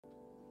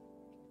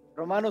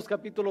Romanos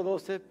capítulo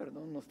 12,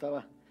 perdón, no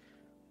estaba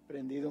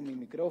prendido mi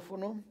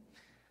micrófono.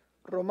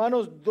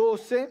 Romanos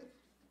 12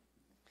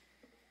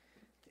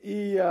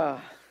 y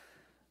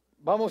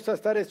vamos a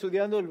estar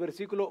estudiando el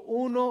versículo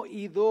 1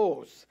 y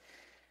 2.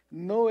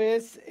 No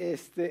es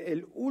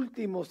el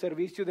último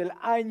servicio del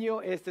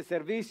año, este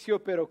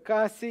servicio, pero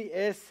casi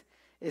es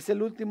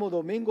el último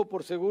domingo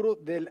por seguro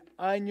del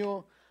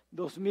año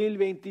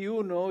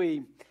 2021.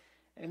 Y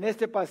en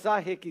este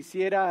pasaje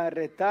quisiera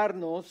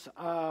retarnos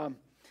a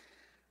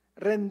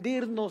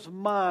rendirnos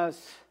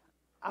más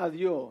a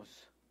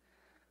Dios.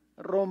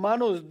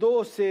 Romanos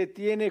 12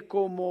 tiene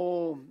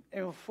como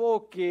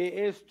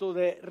enfoque esto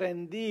de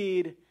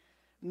rendir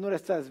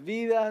nuestras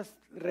vidas,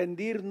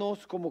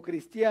 rendirnos como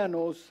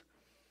cristianos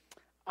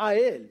a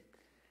Él.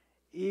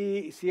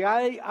 Y si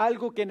hay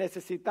algo que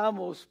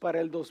necesitamos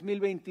para el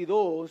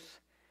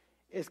 2022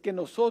 es que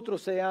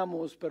nosotros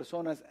seamos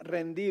personas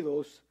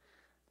rendidos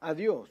a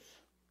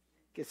Dios,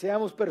 que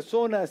seamos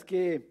personas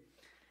que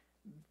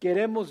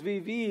queremos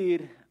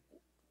vivir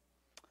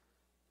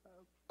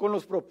con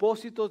los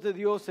propósitos de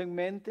Dios en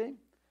mente,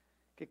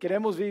 que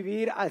queremos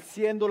vivir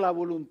haciendo la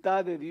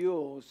voluntad de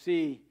Dios.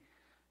 Y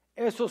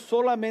eso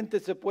solamente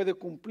se puede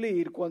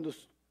cumplir cuando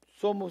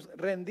somos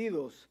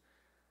rendidos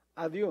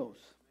a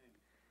Dios.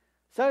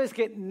 Sabes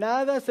que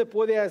nada se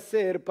puede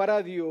hacer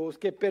para Dios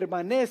que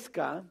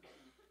permanezca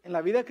en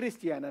la vida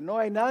cristiana. No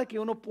hay nada que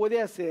uno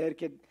puede hacer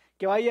que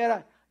vaya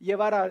a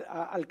llevar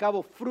al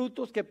cabo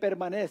frutos que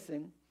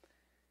permanecen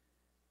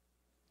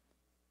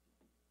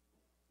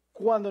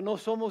cuando no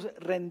somos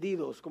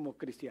rendidos como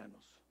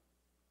cristianos.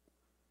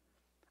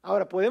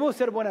 Ahora, ¿podemos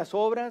hacer buenas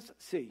obras?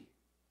 Sí.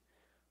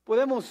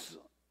 Podemos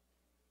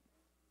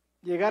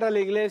llegar a la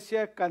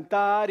iglesia,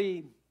 cantar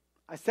y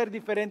hacer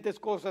diferentes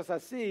cosas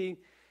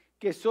así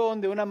que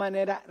son de una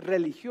manera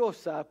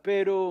religiosa,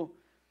 pero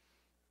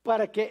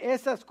para que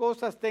esas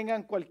cosas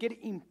tengan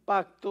cualquier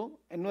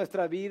impacto en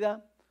nuestra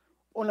vida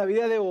o en la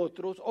vida de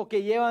otros, o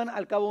que llevan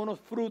al cabo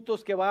unos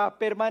frutos que va a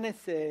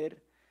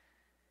permanecer,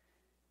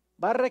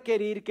 va a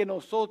requerir que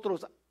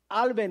nosotros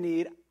al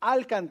venir,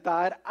 al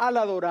cantar, al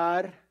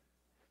adorar,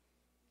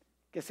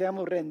 que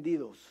seamos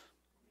rendidos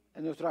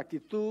en nuestra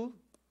actitud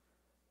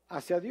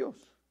hacia Dios.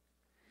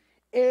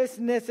 Es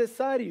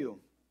necesario,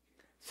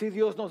 si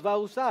Dios nos va a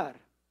usar,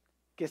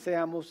 que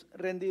seamos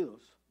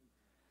rendidos.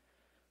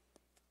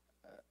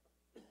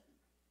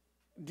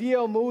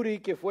 D.L. Moody,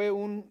 que fue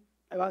un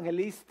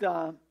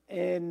evangelista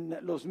en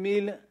los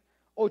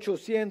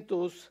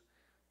 1800,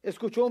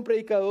 escuchó a un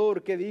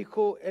predicador que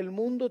dijo: el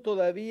mundo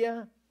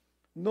todavía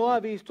no ha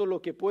visto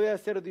lo que puede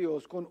hacer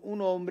Dios con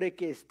un hombre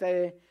que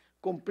esté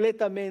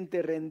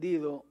completamente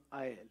rendido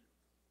a Él.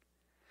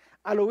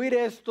 Al oír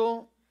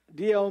esto,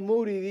 D.L.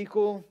 Moody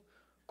dijo: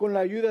 con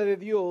la ayuda de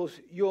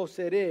Dios yo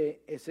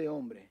seré ese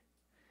hombre.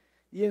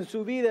 Y en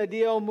su vida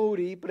D.L.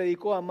 Moody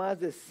predicó a más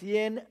de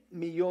 100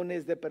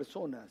 millones de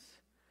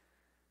personas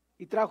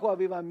y trajo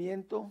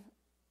avivamiento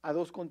a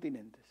 2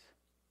 continentes.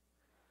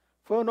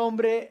 Fue un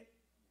hombre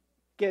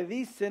que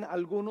dicen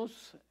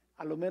algunos,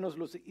 a lo menos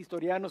los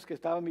historianos que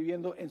estaban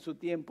viviendo en su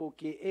tiempo,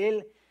 que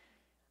él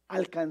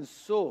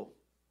alcanzó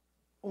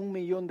 1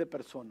 millón de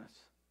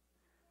personas.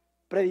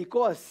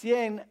 Predicó a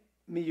 100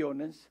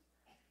 millones,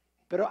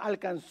 pero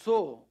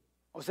alcanzó,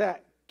 o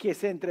sea, que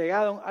se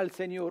entregaron al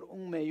Señor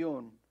 1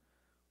 millón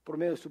por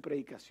medio de su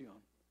predicación.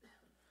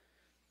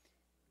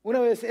 Una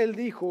vez él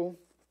dijo,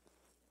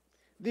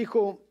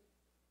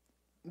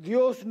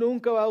 Dios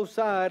nunca va a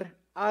usar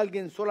a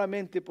alguien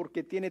solamente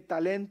porque tiene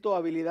talento,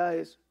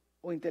 habilidades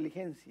o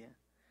inteligencia.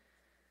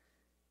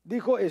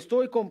 Dijo: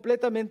 estoy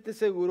completamente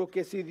seguro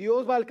que si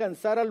Dios va a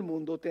alcanzar al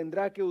mundo,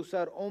 tendrá que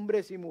usar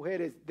hombres y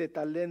mujeres de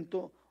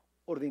talento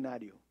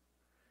ordinario.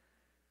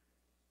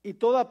 Y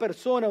toda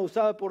persona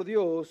usada por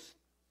Dios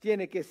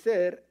tiene que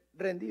ser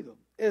rendido.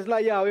 Es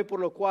la llave por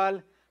lo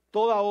cual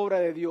toda obra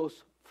de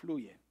Dios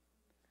fluye.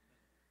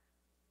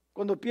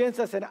 Cuando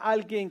piensas en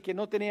alguien que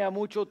no tenía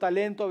mucho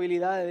talento,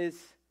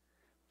 habilidades,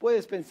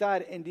 puedes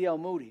pensar en D.L.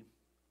 Moody.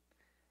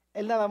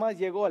 Él nada más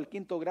llegó al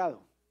 5º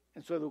grado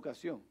en su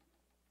educación.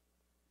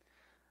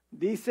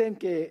 Dicen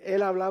que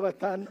él hablaba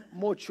tan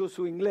mucho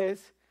su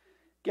inglés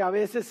que a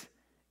veces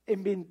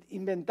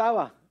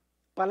inventaba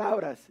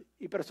palabras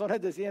y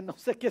personas decían: no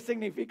sé qué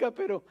significa,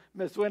 pero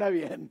me suena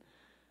bien.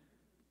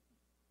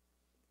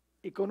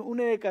 Y con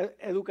una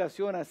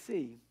educación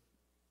así,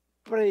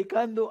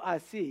 predicando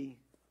así,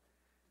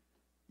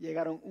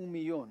 llegaron 1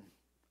 millón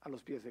a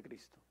los pies de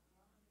Cristo.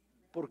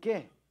 ¿Por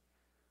qué?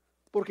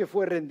 Porque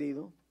fue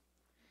rendido.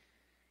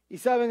 Y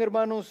saben,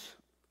 hermanos,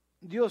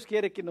 Dios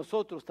quiere que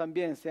nosotros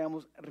también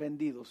seamos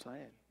rendidos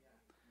a Él.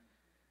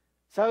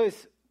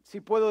 ¿Sabes?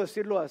 Si puedo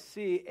decirlo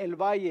así, el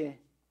Valle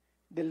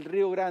del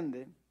Río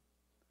Grande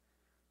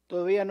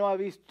todavía no ha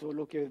visto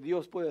lo que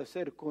Dios puede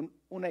hacer con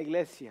una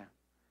iglesia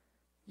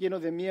llena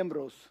de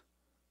miembros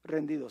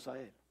rendidos a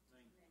Él.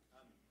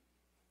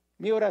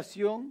 Mi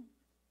oración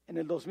en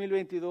el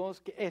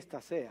 2022, que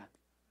esta sea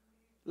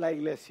la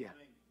iglesia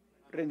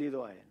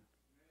rendido a Él.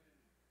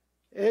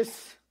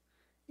 Es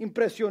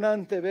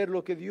impresionante ver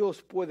lo que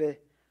Dios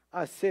puede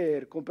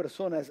hacer con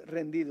personas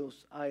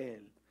rendidos a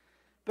Él.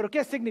 ¿Pero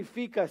qué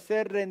significa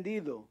ser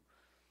rendido?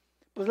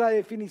 Pues la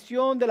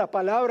definición de la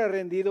palabra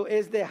rendido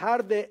es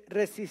dejar de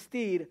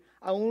resistir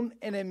a un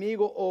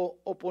enemigo o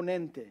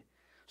oponente,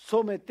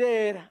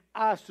 someter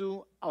a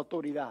su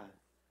autoridad.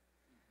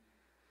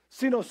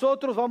 Si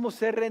nosotros vamos a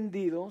ser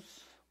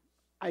rendidos,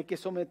 hay que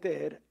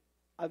someter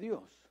a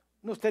Dios.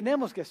 Nos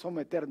tenemos que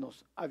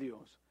someternos a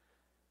Dios.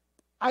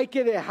 Hay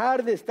que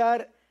dejar de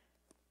estar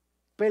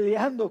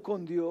peleando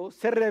con Dios,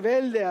 ser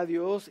rebelde a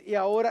Dios y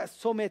ahora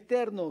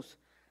someternos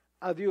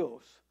a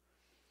Dios.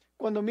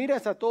 Cuando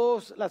miras a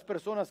todas las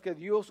personas que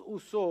Dios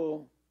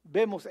usó,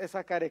 vemos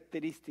esa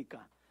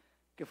característica,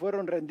 que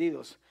fueron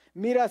rendidos.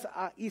 Miras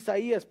a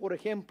Isaías, por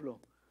ejemplo,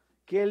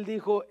 que él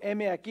dijo,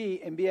 heme aquí,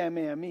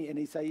 envíame a mí, en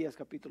Isaías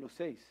capítulo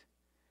 6.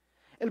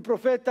 El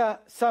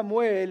profeta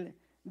Samuel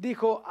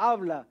dijo,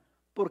 habla,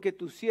 porque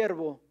tu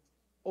siervo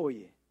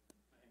oye.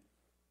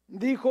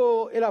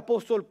 Dijo el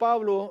apóstol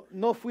Pablo,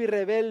 no fui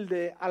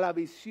rebelde a la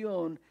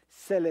visión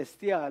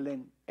celestial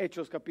en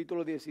Hechos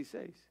capítulo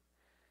 16.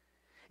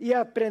 Y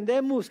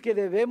aprendemos que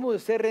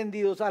debemos ser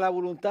rendidos a la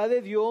voluntad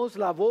de Dios,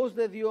 la voz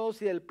de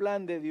Dios y el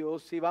plan de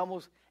Dios, si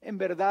vamos en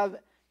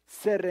verdad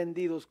ser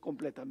rendidos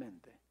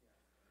completamente.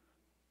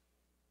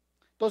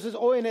 Entonces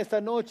hoy en esta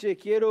noche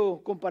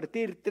quiero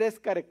compartir 3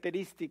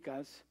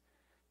 características,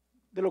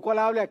 de lo cual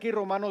habla aquí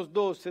Romanos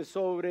 12,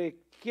 sobre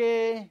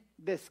qué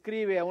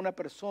describe a una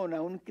persona,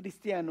 a un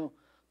cristiano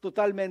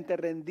totalmente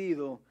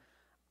rendido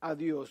a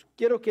Dios.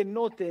 Quiero que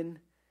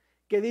noten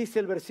que dice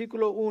el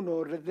versículo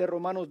 1 de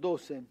Romanos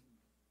 12.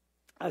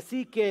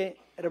 Así que,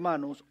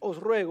 hermanos, os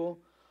ruego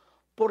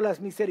por las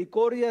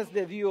misericordias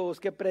de Dios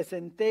que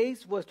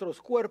presentéis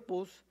vuestros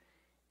cuerpos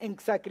en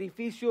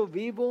sacrificio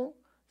vivo,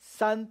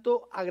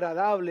 santo,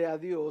 agradable a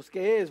Dios,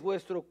 que es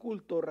vuestro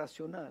culto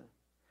racional.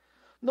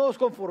 No os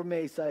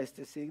conforméis a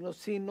este signo,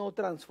 sino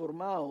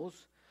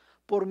transformaos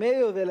por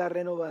medio de la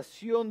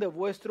renovación de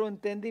vuestro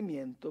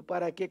entendimiento,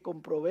 para que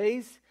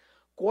comprobéis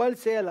cuál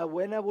sea la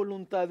buena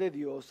voluntad de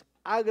Dios,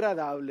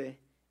 agradable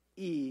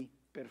y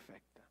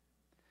perfecta.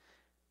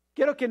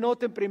 Quiero que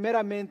noten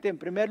primeramente, en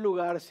primer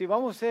lugar, si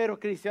vamos a ser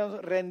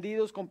cristianos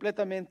rendidos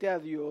completamente a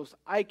Dios,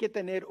 hay que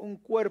tener un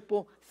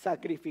cuerpo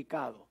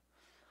sacrificado.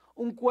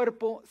 Un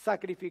cuerpo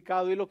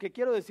sacrificado. Y lo que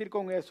quiero decir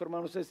con eso,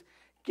 hermanos, es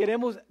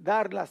queremos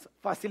dar las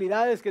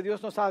facilidades que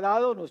Dios nos ha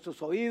dado,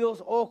 nuestros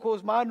oídos,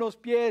 ojos, manos,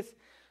 pies,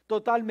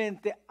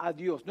 totalmente a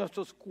Dios.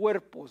 Nuestros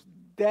cuerpos,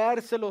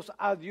 dárselos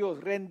a Dios,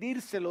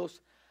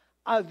 rendírselos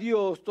a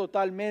Dios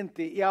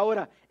totalmente. Y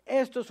ahora,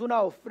 esto es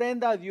una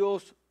ofrenda a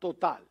Dios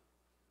total.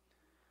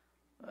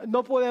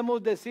 No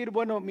podemos decir,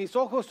 bueno, mis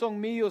ojos son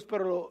míos,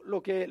 pero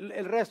lo que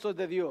el resto es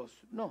de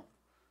Dios. No.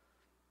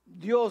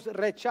 Dios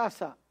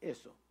rechaza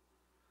eso.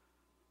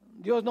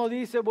 Dios no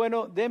dice,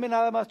 bueno, deme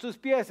nada más tus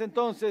pies,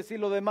 entonces, y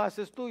lo demás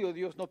es tuyo.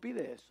 Dios no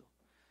pide eso.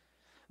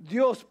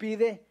 Dios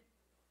pide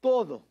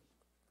todo.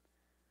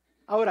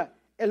 Ahora,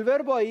 el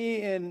verbo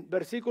ahí en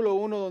versículo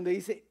 1 donde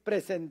dice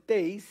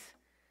presentéis,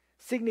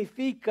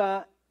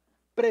 significa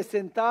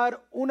presentar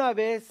una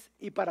vez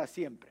y para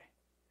siempre.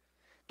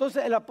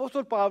 Entonces el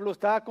apóstol Pablo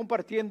está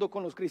compartiendo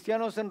con los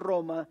cristianos en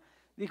Roma,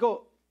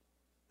 dijo,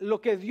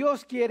 lo que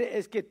Dios quiere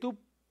es que tú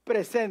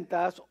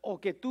presentas o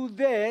que tú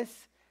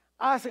des,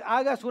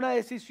 hagas una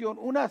decisión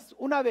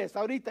una vez,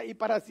 ahorita y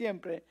para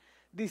siempre,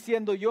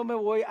 diciendo yo me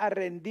voy a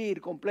rendir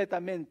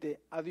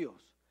completamente a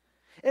Dios.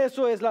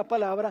 Eso es la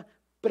palabra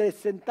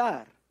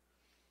presentar.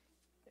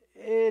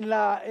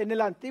 En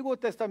el Antiguo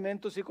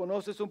Testamento, si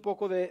conoces un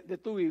poco de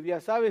tu Biblia,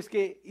 sabes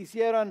que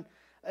hicieron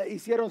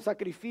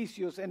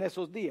sacrificios en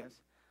esos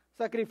días.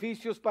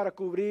 Sacrificios para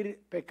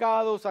cubrir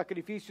pecados,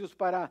 sacrificios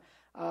para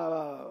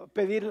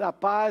pedir la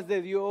paz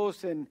de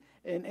Dios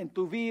en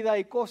tu vida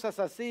y cosas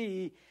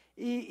así.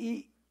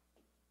 Y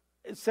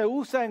se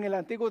usa en el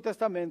Antiguo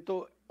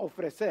Testamento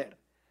ofrecer.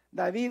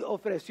 David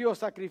ofreció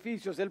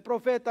sacrificios, el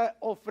profeta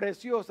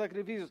ofreció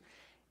sacrificios.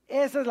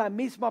 Esa es la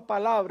misma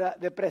palabra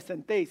de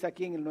presentéis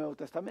aquí en el Nuevo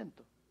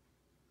Testamento.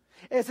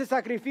 Ese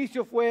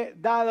sacrificio fue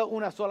dado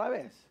una sola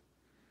vez.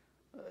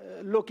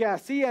 Lo que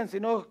hacían, si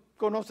no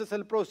conoces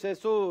el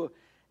proceso,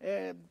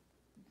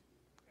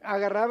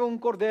 agarraba un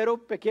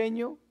cordero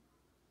pequeño,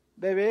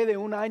 bebé de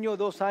 1 año,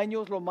 2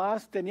 años, lo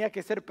más, tenía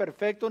que ser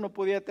perfecto, no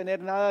podía tener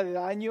nada de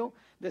daño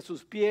de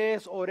sus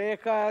pies,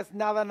 orejas,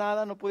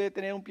 nada, no podía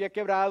tener un pie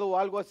quebrado o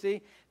algo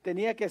así,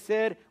 tenía que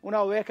ser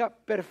una oveja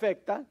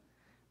perfecta,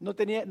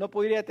 no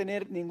podría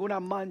tener ninguna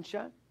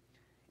mancha,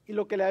 y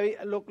lo que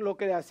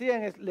le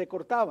hacían es, le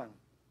cortaban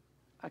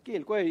aquí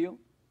el cuello,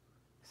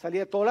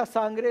 salía toda la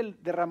sangre,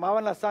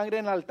 derramaban la sangre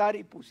en el altar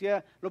y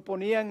lo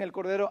ponían el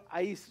cordero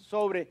ahí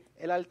sobre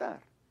el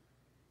altar.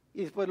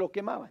 Y después lo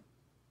quemaban.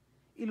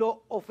 Y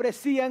lo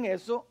ofrecían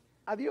eso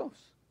a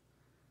Dios.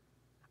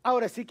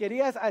 Ahora, si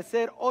querías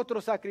hacer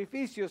otro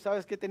sacrificio,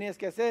 ¿sabes qué tenías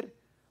que hacer?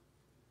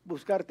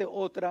 Buscarte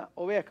otra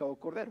oveja o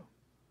cordero.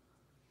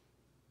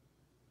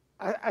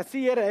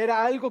 Así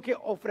era algo que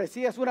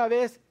ofrecías una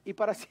vez y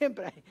para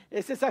siempre.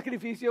 Ese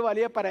sacrificio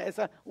valía para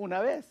esa una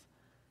vez.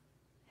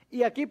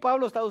 Y aquí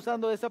Pablo está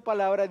usando esa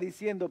palabra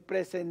diciendo,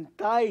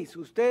 presentáis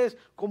ustedes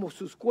como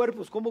sus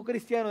cuerpos, como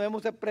cristianos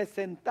debemos de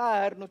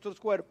presentar nuestros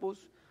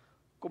cuerpos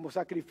como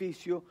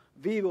sacrificio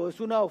vivo. Es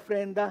una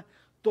ofrenda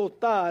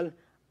total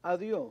a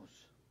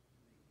Dios.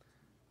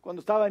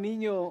 Cuando estaba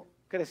niño,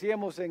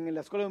 crecíamos en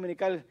la escuela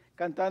dominical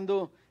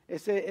cantando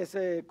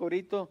ese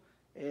corito,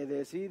 he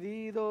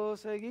decidido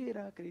seguir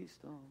a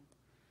Cristo.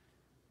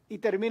 Y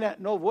termina,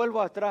 no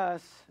vuelvo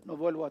atrás, no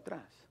vuelvo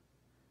atrás.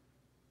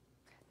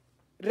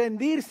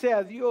 Rendirse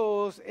a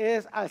Dios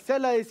es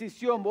hacer la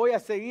decisión, voy a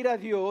seguir a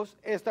Dios,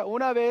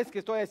 una vez que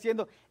estoy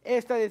haciendo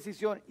esta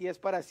decisión y es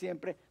para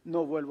siempre,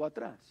 no vuelvo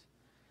atrás.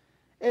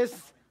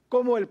 Es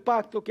como el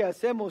pacto que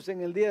hacemos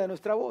en el día de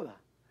nuestra boda.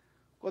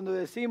 Cuando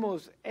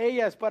decimos,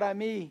 ella es para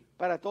mí,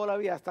 para toda la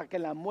vida, hasta que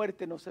la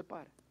muerte nos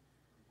separe.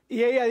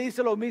 Y ella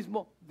dice lo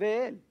mismo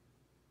de él.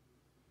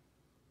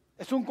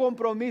 Es un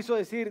compromiso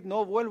decir,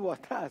 no vuelvo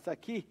atrás,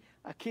 aquí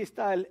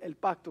está el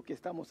pacto que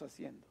estamos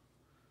haciendo.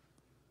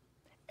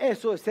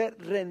 Eso es ser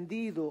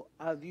rendido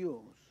a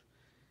Dios.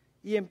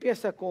 Y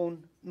empieza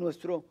con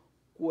nuestro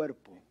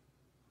cuerpo.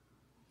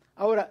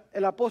 Ahora,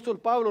 el apóstol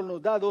Pablo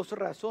nos da dos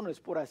razones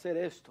por hacer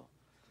esto.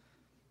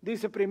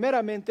 Dice,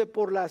 primeramente,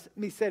 por las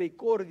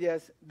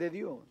misericordias de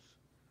Dios.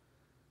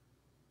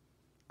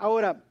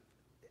 Ahora,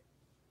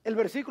 el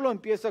versículo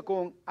empieza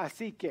con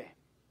así que.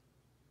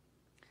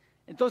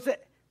 Entonces,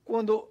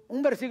 cuando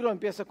un versículo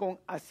empieza con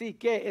así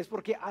que, es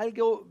porque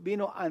algo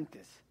vino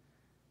antes.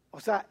 O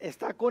sea,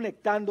 está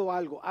conectando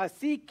algo.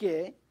 Así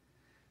que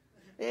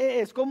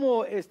es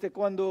como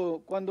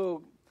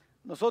cuando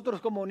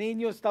nosotros como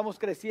niños estamos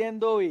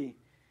creciendo y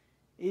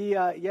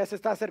ya se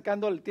está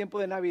acercando el tiempo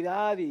de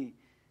Navidad y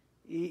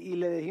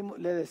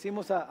le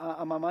decimos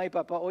a mamá y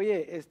papá,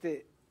 oye,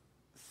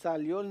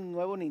 salió el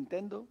nuevo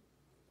Nintendo.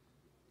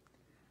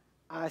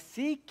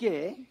 Así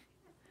que,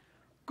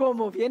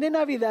 como viene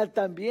Navidad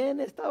también,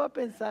 estaba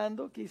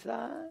pensando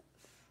quizás,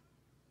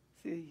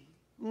 sí,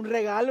 un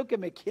regalo que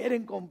me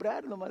quieren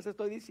comprar, nomás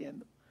estoy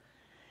diciendo.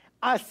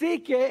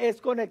 Así que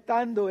es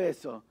conectando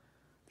eso.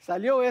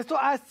 Salió esto,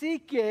 así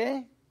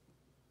que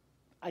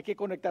hay que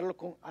conectarlo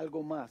con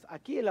algo más.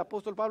 Aquí el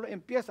apóstol Pablo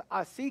empieza,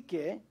 así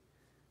que,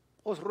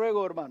 os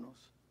ruego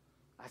hermanos,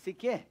 así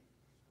que,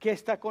 ¿qué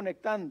está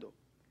conectando?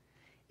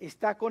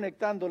 Está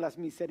conectando las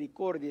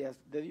misericordias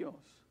de Dios.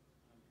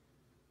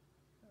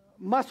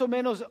 Más o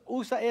menos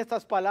usa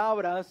estas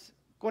palabras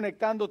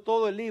conectando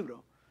todo el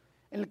libro.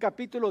 En el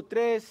capítulo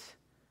 3,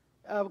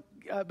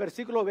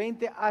 versículo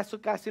 20, hace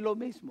casi lo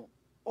mismo.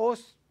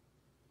 Os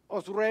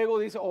ruego,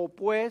 dice, o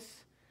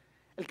pues.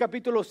 El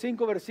capítulo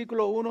 5,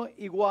 versículo 1,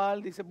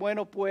 igual, dice,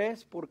 bueno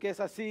pues, porque es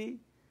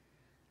así.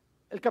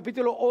 El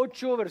capítulo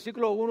 8,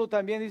 versículo 1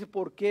 también dice,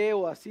 ¿por qué?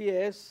 O así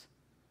es.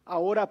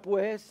 Ahora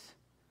pues.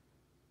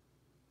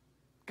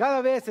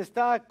 Cada vez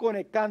está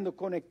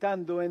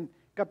conectando. En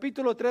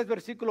capítulo 3,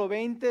 versículo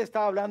 20,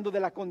 está hablando de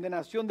la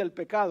condenación del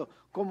pecado.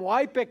 Como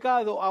hay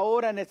pecado,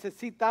 ahora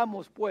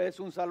necesitamos pues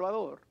un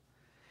Salvador.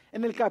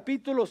 En el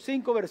capítulo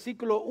 5,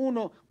 versículo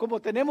 1, como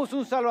tenemos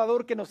un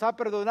Salvador que nos ha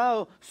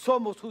perdonado,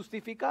 somos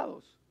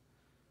justificados.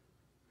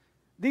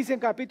 Dice en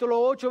capítulo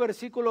 8,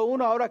 versículo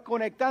 1, ahora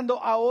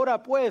conectando,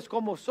 ahora pues,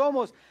 como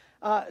somos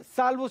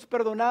salvos,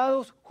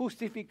 perdonados,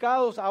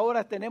 justificados,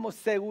 ahora tenemos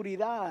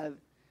seguridad,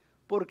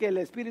 porque el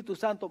Espíritu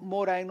Santo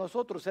mora en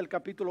nosotros. El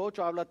capítulo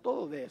 8 habla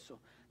todo de eso,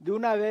 de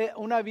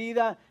una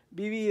vida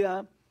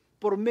vivida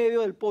por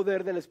medio del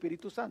poder del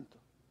Espíritu Santo.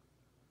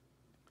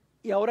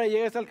 Y ahora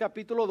llegas al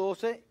capítulo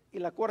 12 y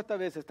la cuarta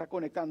vez está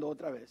conectando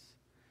otra vez.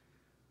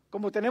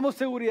 Como tenemos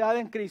seguridad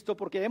en Cristo,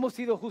 porque hemos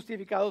sido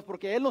justificados,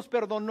 porque Él nos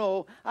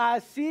perdonó,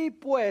 así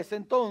pues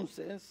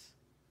entonces,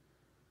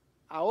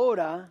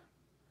 ahora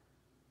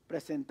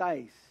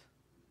presentáis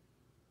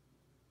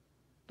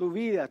tu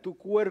vida, tu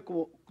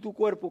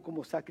cuerpo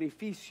como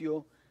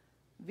sacrificio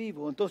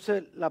vivo.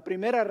 Entonces la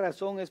primera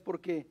razón es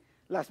porque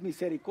las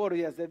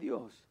misericordias de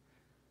Dios.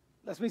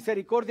 Las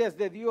misericordias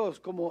de Dios,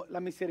 como la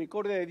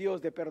misericordia de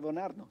Dios de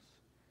perdonarnos,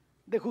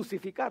 de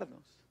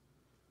justificarnos,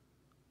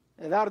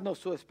 de darnos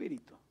su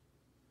espíritu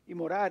y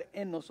morar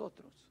en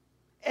nosotros.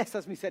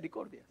 Esas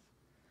misericordias.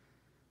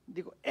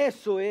 Digo,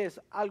 eso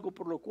es algo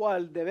por lo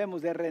cual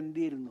debemos de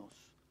rendirnos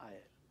a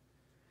Él.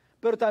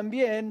 Pero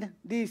también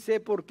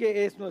dice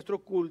porque es nuestro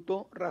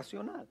culto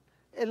racional.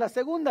 Es la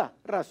segunda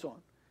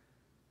razón.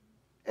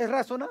 Es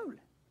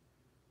razonable.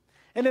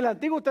 En el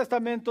Antiguo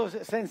Testamento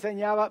se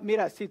enseñaba,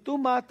 mira, si tú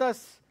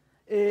matas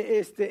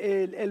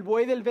el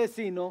buey del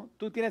vecino,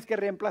 tú tienes que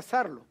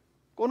reemplazarlo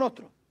con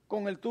otro,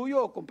 con el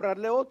tuyo o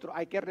comprarle otro,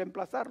 hay que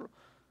reemplazarlo.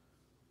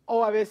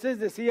 O a veces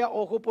decía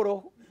ojo por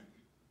ojo.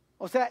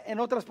 O sea, en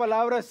otras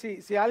palabras,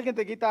 si alguien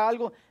te quita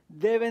algo,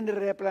 deben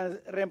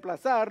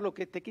reemplazar lo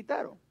que te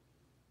quitaron.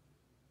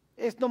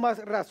 Es lo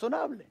más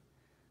razonable.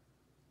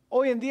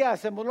 Hoy en día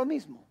hacemos lo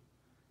mismo.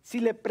 Si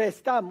le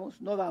prestamos,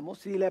 no damos,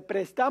 si le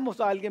prestamos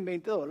a alguien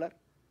 $20,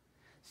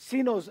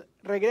 si nos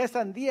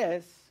regresan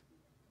 10,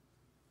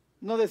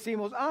 no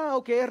decimos,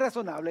 ok, es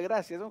razonable,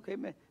 gracias, okay,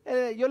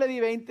 yo le di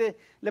 20,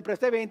 le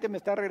presté 20, me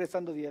está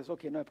regresando 10,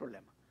 ok, no hay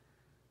problema.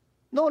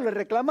 No, le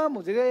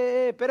reclamamos.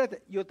 Dije,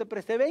 espérate, yo te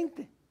presté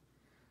 20.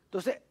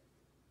 Entonces,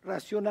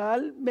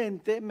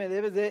 racionalmente me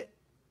debes de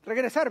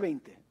regresar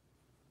 20.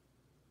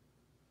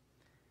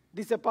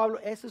 Dice Pablo,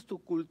 ese es tu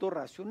culto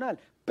racional.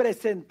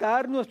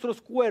 Presentar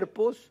nuestros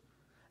cuerpos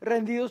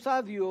rendidos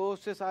a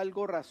Dios es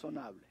algo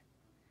razonable.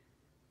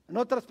 En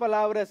otras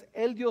palabras,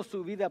 Él dio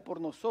su vida por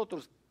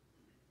nosotros.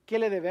 ¿Qué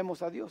le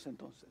debemos a Dios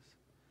entonces?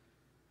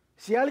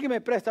 Si alguien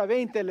me presta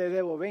 20, le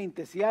debo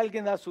 20. Si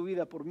alguien da su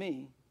vida por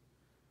mí,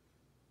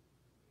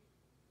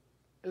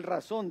 el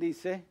razón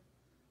dice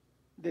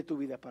de tu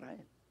vida para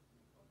Él.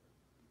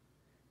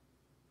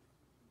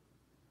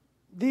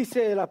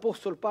 Dice el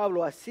apóstol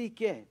Pablo, así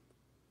que,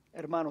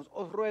 hermanos,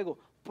 os ruego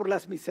por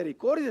las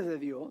misericordias de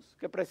Dios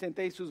que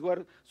presentéis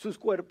sus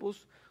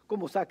cuerpos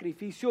como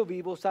sacrificio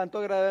vivo, santo,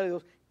 agradable a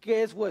Dios,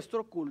 que es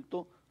vuestro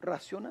culto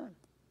racional.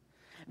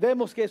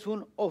 Vemos que es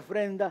una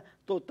ofrenda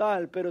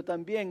total, pero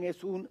también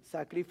es un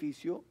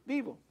sacrificio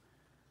vivo.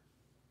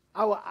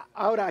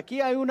 Ahora, aquí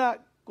hay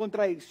una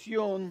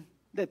contradicción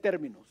de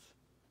términos.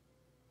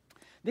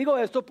 Digo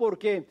esto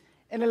porque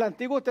en el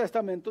Antiguo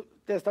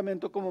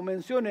Testamento, como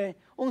mencioné,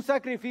 un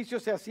sacrificio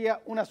se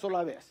hacía una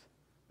sola vez,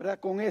 ¿verdad?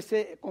 Con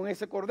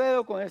ese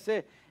cordero, con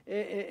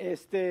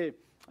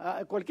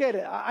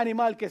cualquier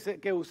animal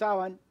que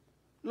usaban,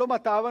 lo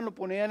mataban, lo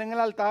ponían en el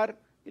altar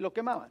y lo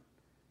quemaban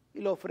y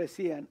lo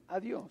ofrecían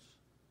a Dios.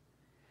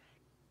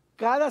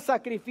 Cada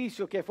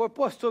sacrificio que fue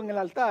puesto en el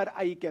altar,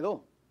 ahí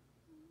quedó.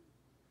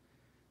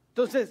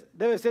 Entonces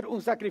debe ser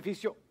un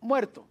sacrificio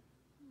muerto,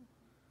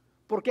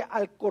 porque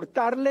al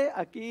cortarle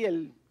aquí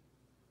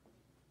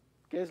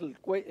 ¿qué es el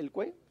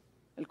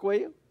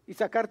cuello, y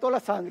sacar toda la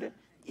sangre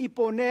y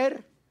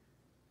poner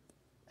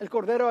el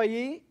cordero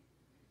allí,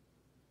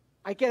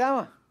 ahí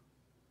quedaba.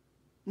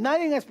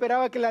 Nadie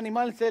esperaba que el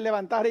animal se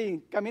levantara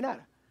y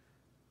caminara.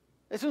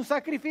 Es un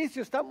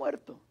sacrificio, está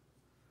muerto.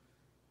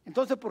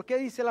 Entonces, ¿por qué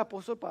dice el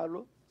apóstol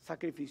Pablo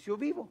sacrificio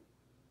vivo?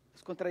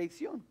 Es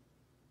contradicción.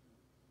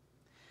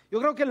 Yo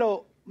creo que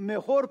lo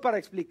mejor para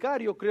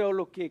explicar,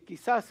 lo que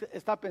quizás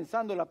está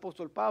pensando el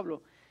apóstol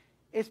Pablo,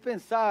 es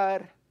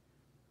pensar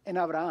en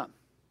Abraham.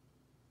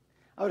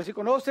 Ahora, si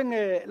conocen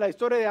la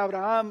historia de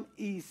Abraham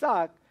y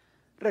Isaac,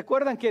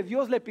 recuerdan que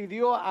Dios le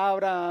pidió a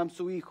Abraham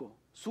su hijo,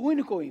 su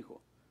único hijo,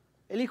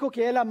 el hijo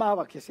que él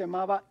amaba, que se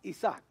llamaba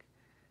Isaac.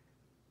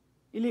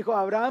 Y le dijo,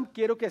 Abraham,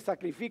 quiero que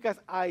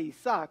sacrificas a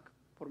Isaac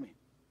por mí.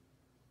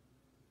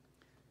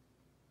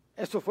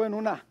 Eso fue en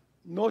una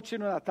noche,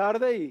 en una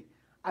tarde, y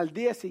al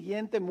día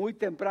siguiente, muy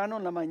temprano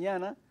en la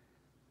mañana,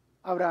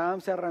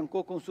 Abraham se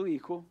arrancó con su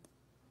hijo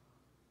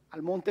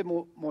al monte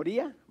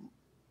Moriah,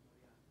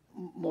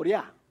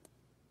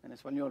 en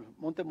español,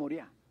 monte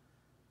Moriah,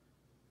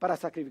 para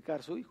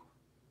sacrificar a su hijo.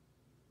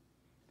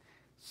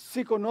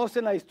 Si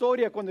conocen la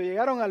historia, cuando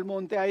llegaron al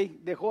monte, ahí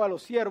dejó a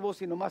los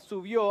siervos y nomás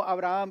subió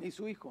Abraham y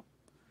su hijo.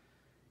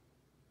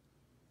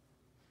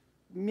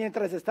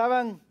 Mientras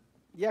estaban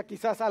ya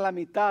quizás a la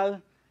mitad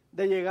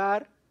de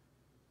llegar,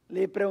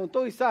 le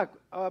preguntó Isaac,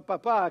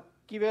 papá,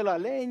 aquí veo la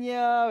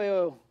leña,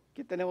 veo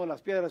que tenemos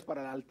las piedras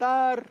para el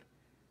altar,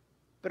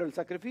 pero el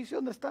sacrificio,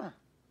 ¿dónde está?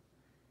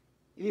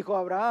 Y dijo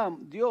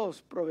Abraham,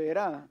 Dios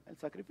proveerá el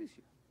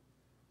sacrificio.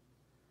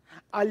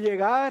 Al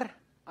llegar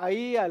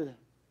ahí al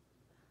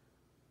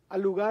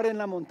lugar en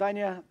la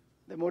montaña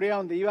de Moriah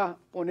donde iba a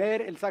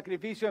poner el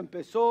sacrificio,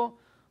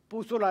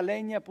 puso la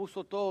leña,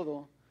 puso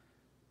todo,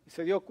 y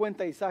se dio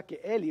cuenta Isaac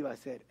que él iba a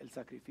hacer el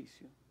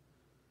sacrificio.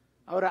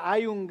 Ahora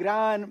hay una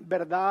gran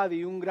verdad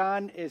y una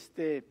gran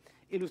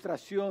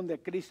ilustración de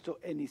Cristo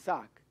en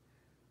Isaac,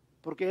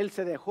 porque él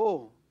se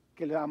dejó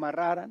que lo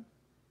amarraran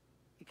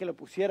y que lo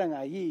pusieran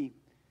allí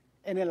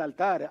en el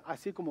altar,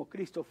 así como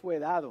Cristo fue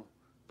dado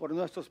por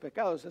nuestros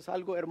pecados. Es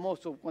algo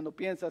hermoso cuando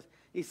piensas,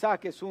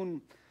 Isaac es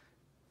un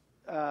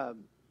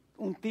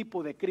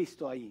tipo de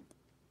Cristo ahí.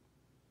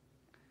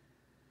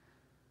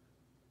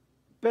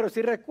 Pero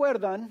si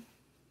recuerdan,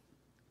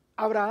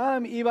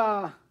 Abraham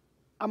iba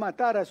a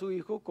matar a su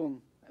hijo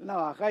con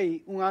navaja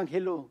y un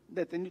ángel lo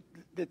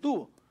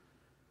detuvo.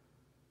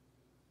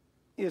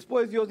 Y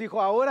después Dios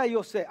dijo, ahora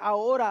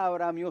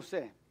Abraham, yo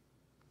sé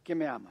que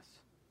me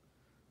amas.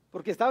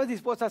 Porque estabas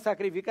dispuesto a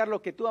sacrificar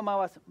lo que tú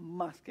amabas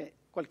más que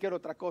cualquier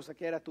otra cosa,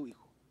 que era tu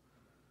hijo.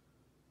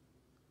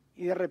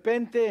 Y de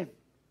repente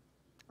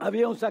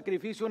había un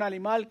sacrificio, un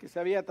animal que se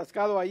había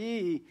atascado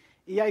allí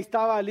y ya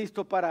estaba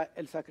listo para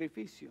el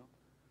sacrificio.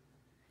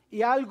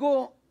 Y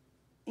algo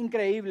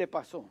increíble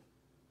pasó.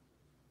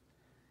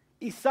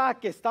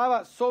 Isaac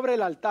estaba sobre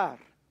el altar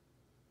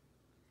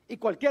y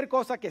cualquier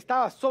cosa que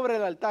estaba sobre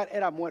el altar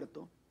era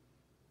muerto.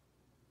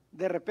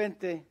 De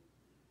repente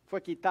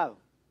fue quitado.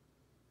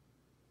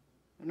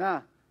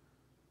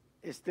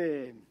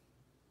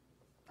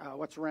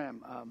 What's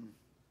ram?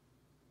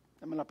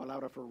 Dame la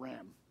palabra for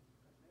ram.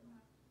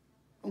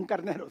 Un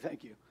carnero, thank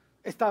you.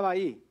 Estaba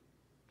ahí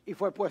y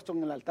fue puesto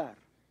en el altar.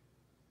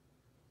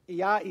 Y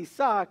ya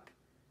Isaac,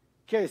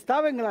 que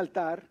estaba en el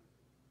altar,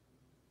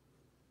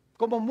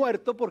 como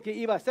muerto, porque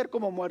iba a ser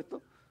como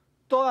muerto,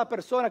 toda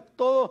persona,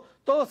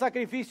 todo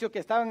sacrificio que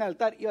estaba en el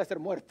altar iba a ser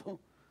muerto.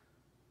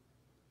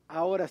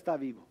 ahora está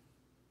vivo.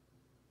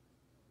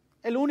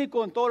 El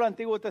único en todo el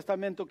Antiguo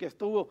Testamento que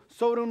estuvo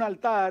sobre un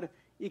altar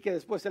y que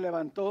después se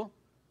levantó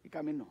y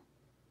caminó.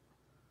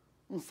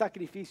 Un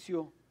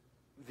sacrificio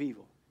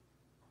vivo.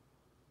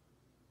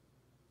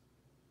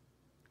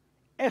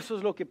 Eso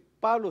es lo que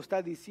Pablo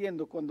está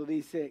diciendo cuando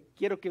dice,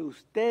 quiero que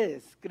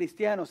ustedes,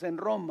 cristianos en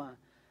Roma,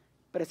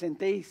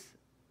 presentéis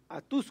a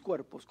tus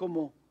cuerpos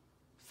como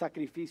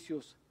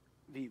sacrificios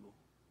vivos.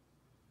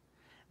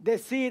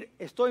 Decir,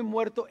 estoy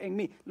muerto en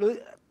mí.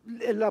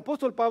 El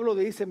apóstol Pablo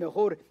dice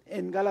mejor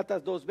en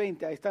Gálatas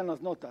 2:20, ahí están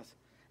las notas.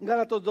 En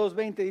Gálatas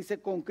 2:20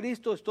 dice, con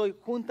Cristo estoy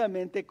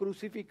juntamente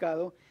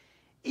crucificado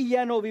y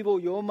ya no vivo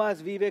yo,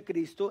 mas vive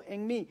Cristo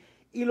en mí.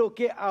 Y lo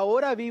que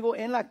ahora vivo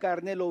en la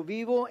carne, lo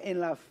vivo en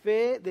la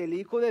fe del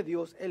Hijo de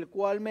Dios, el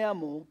cual me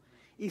amó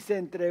y se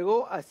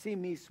entregó a sí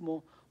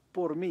mismo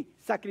por mí.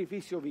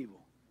 Sacrificio vivo.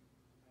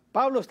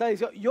 Pablo está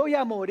diciendo, yo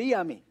ya morí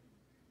a mí,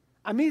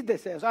 a mis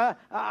deseos,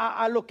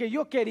 a lo que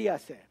yo quería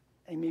hacer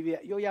en mi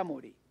vida. Yo ya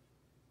morí.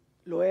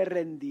 Lo he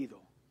rendido.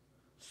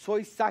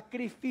 Soy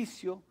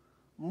sacrificio,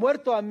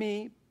 muerto a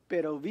mí,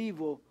 pero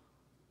vivo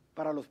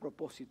para los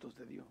propósitos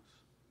de Dios.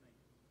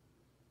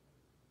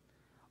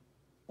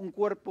 Un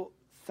cuerpo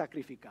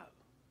sacrificado.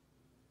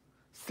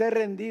 Ser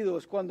rendido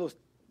es cuando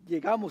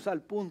llegamos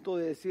al punto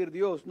de decir,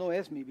 Dios, no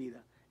es mi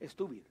vida, es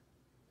tu vida.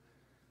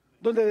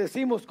 Donde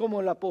decimos como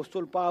el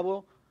apóstol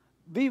Pablo,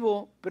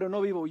 vivo, pero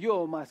no vivo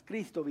yo, mas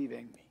Cristo vive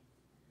en mí.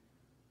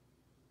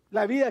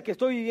 La vida que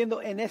estoy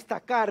viviendo en esta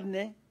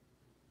carne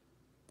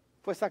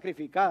fue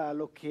sacrificada.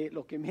 Lo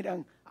que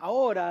miran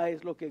ahora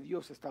es lo que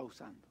Dios está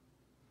usando.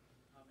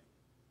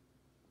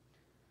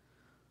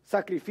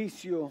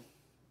 Sacrificio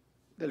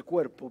del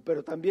cuerpo,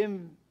 pero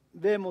también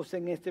vemos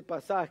en este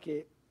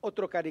pasaje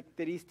otra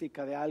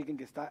característica de alguien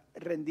que está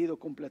rendido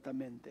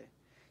completamente,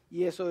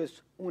 y eso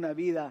es una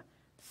vida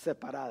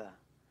separada.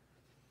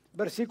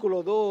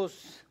 Versículo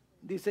 2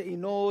 dice, y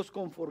no os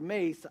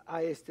conforméis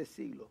a este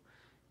siglo.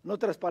 En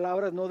otras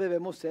palabras, no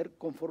debemos ser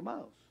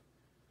conformados.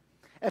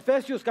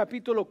 Efesios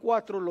capítulo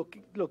 4,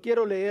 lo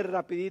quiero leer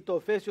rapidito,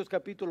 Efesios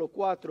capítulo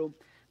 4,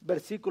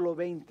 versículo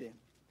 20.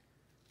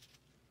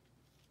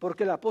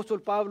 Porque el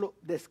apóstol Pablo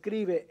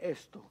describe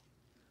esto.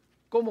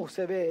 ¿Cómo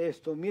se ve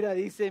esto? Mira,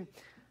 dice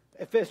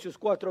Efesios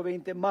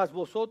 4:20, mas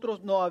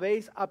vosotros no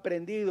habéis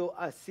aprendido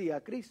así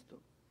a Cristo,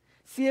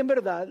 si en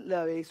verdad le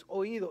habéis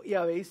oído y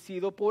habéis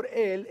sido por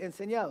él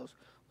enseñados,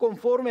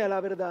 conforme a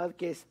la verdad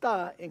que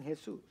está en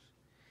Jesús.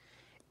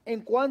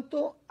 En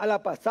cuanto a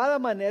la pasada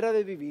manera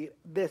de vivir,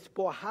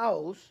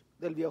 despojaos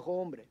del viejo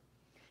hombre,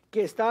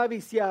 que está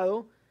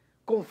viciado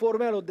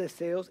conforme a los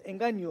deseos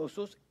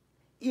engañosos,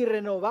 y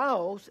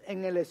renovaos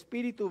en el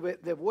espíritu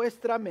de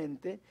vuestra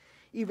mente,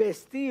 y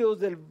vestíos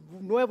del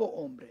nuevo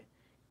hombre,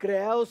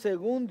 creado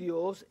según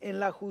Dios en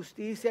la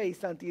justicia y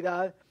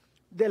santidad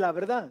de la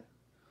verdad.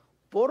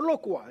 Por lo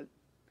cual,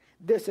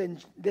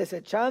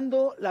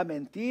 desechando la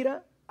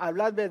mentira,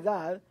 hablad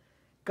verdad,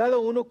 cada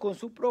uno con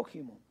su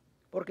prójimo,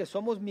 porque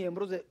somos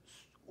miembros de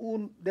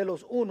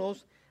los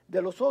unos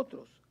de los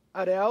otros.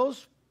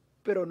 Areaos,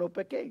 pero no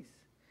pequéis.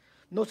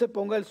 No se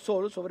ponga el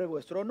sol sobre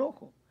vuestro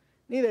enojo,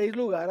 ni deis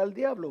lugar al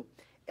diablo.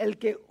 El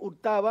que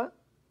hurtaba,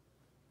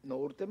 no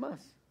hurte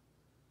más,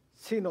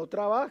 sino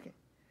trabaje,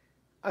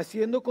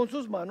 haciendo con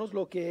sus manos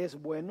lo que es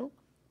bueno,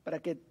 para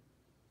que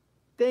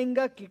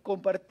tenga que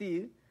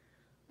compartir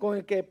con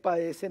el que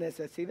padece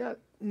necesidad.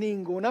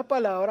 Ninguna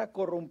palabra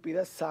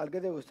corrompida salga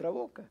de vuestra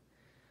boca,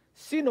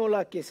 sino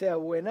la que sea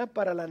buena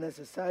para la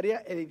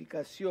necesaria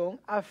edificación,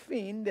 a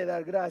fin de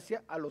dar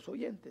gracia a los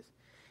oyentes.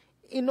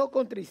 Y no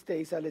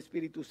contristéis al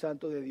Espíritu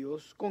Santo de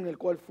Dios, con el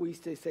cual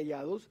fuisteis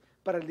sellados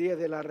para el día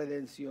de la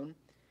redención.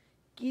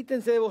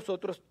 Quítense de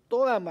vosotros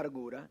toda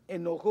amargura,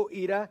 enojo,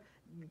 ira,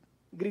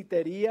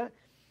 gritería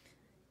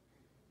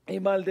y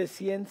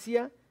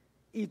maldecencia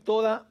y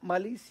toda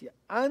malicia.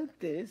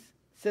 Antes,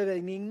 sed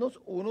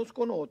benignos unos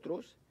con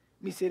otros,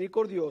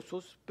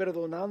 misericordiosos,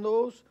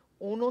 perdonándoos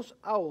unos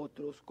a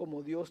otros,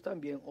 como Dios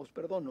también os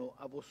perdonó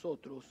a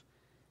vosotros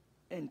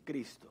en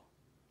Cristo.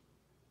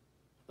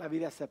 La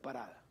vida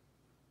separada.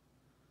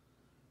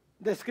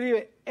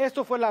 Describe,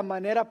 esto fue la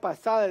manera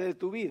pasada de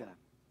tu vida.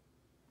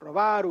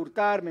 Robar,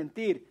 hurtar,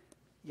 mentir,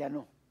 ya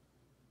no.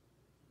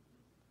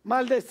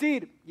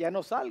 Maldecir, ya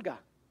no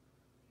salga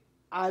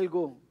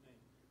algo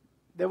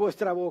de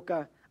vuestra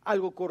boca,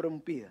 algo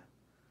corrompida.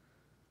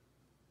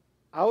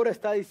 Ahora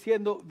está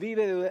diciendo,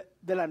 vive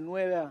del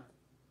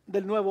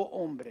nuevo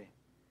hombre.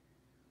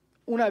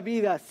 Una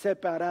vida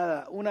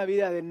separada, una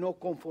vida de no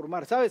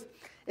conformar. ¿Sabes?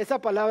 Esa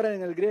palabra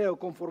en el griego,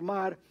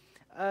 conformar,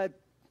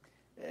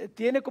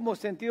 tiene como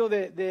sentido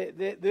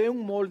de un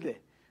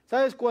molde.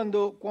 ¿Sabes?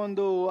 Cuando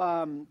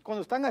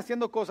están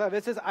haciendo cosas, a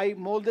veces hay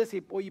moldes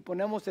y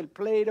ponemos el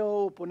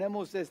Play-Doh,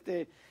 ponemos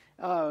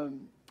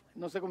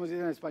no sé cómo se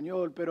dice en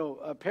español,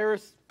 pero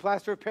Paris,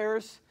 plaster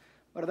Paris,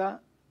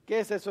 ¿verdad? ¿Qué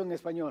es eso en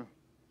español?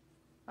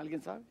 ¿Alguien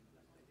sabe?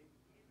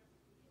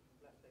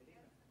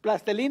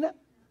 Plastelina.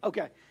 Ok.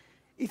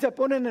 Y se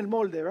pone en el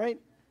molde, right?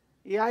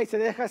 Y ahí se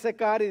deja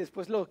secar y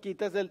después lo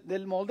quitas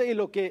del molde y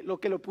lo que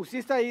lo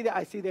pusiste ahí,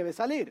 así debe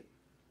salir.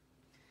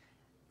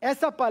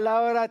 Esa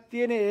palabra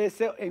tiene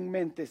eso en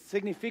mente,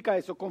 significa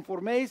eso.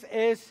 Conforméis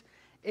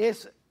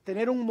es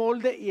tener un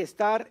molde y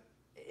estar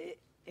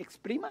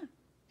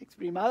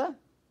exprimada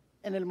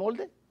en el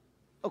molde.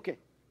 Ok.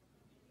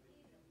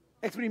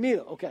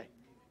 Exprimido, ok.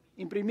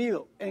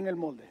 Imprimido en el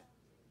molde.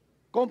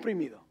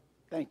 Comprimido.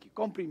 Thank you.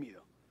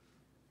 Comprimido.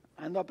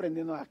 Ando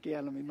aprendiendo aquí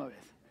a la misma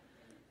vez.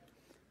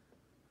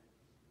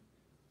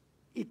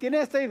 Y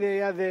tiene esta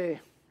idea de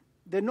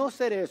no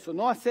hacer eso,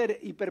 no hacer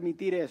y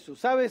permitir eso.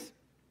 ¿Sabes?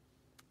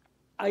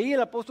 Ahí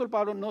el apóstol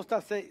Pablo no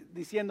está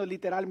diciendo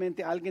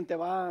literalmente alguien te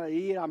va a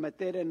ir a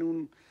meter en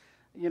un,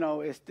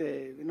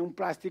 en un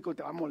plástico y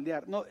te va a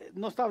moldear.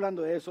 No está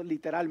hablando de eso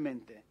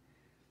literalmente.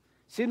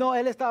 Sino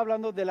él está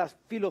hablando de las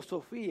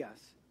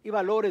filosofías y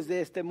valores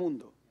de este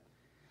mundo.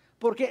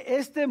 Porque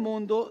este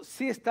mundo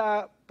sí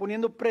está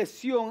poniendo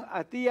presión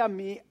a ti y a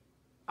mí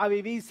a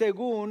vivir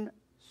según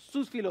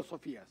sus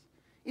filosofías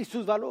y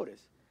sus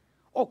valores,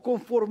 o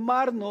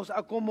conformarnos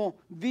a cómo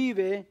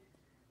vive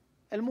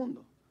el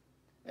mundo.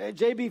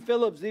 J.B.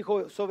 Phillips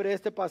dijo sobre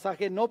este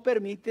pasaje: no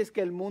permites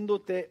que el mundo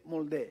te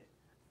moldee.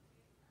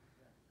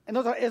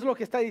 Entonces es lo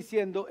que está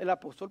diciendo el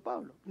apóstol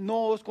Pablo: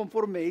 no os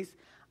conforméis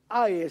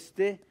a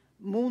este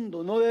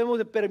mundo. No debemos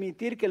de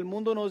permitir que el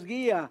mundo nos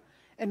guíe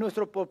en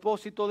nuestro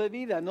propósito de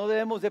vida. No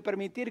debemos de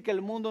permitir que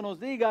el mundo nos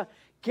diga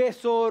qué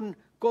son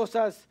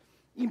cosas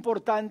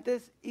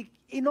importantes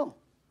y no.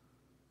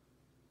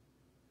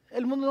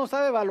 El mundo no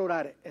sabe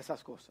valorar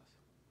esas cosas.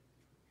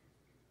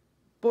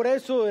 Por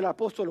eso el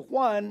apóstol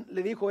Juan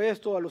le dijo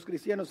esto a los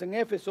cristianos en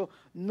Éfeso: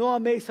 no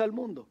améis al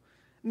mundo,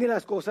 ni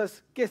las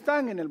cosas que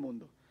están en el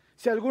mundo.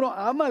 Si alguno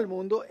ama al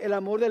mundo, el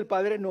amor del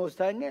Padre no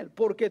está en él.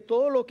 Porque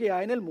todo lo que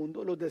hay en el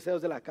mundo, los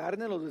deseos de la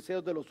carne, los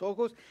deseos de los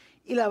ojos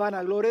y la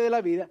vanagloria de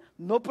la vida,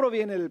 no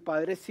proviene del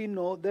Padre,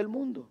 sino del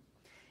mundo.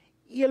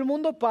 Y el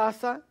mundo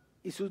pasa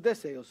y sus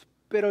deseos,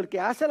 pero el que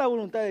hace la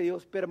voluntad de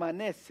Dios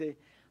permanece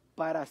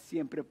para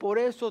siempre. Por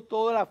eso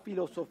toda la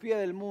filosofía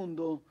del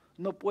mundo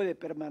no puede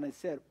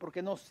permanecer,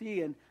 porque no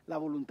siguen la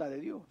voluntad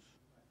de Dios.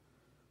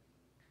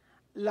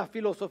 La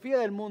filosofía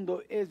del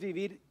mundo es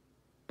vivir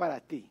para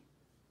ti,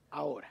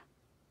 ahora.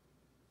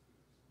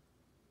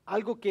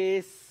 Algo que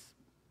es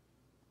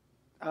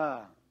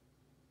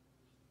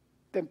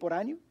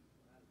temporáneo,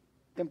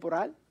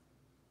 temporal,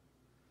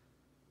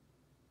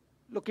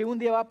 lo que un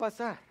día va a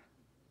pasar.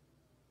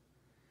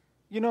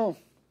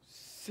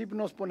 Si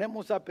nos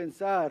ponemos a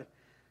pensar,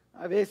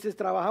 a veces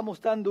trabajamos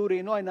tan duro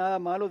y no hay nada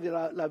malo.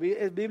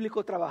 Es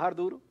bíblico trabajar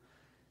duro.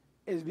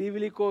 Es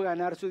bíblico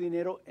ganar su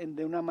dinero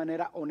de una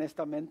manera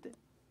honestamente.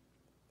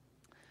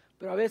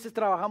 Pero a veces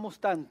trabajamos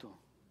tanto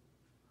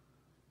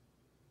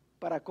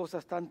para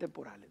cosas tan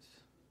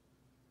temporales.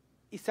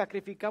 Y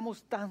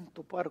sacrificamos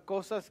tanto por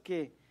cosas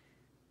que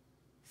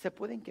se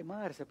pueden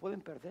quemar, se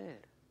pueden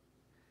perder.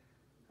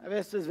 A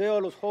veces veo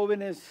a los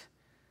jóvenes,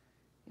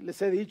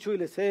 les he dicho y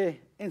les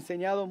he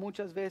enseñado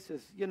muchas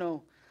veces,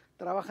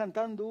 trabajan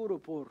tan duro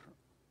por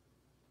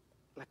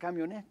la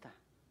camioneta.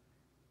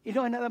 Y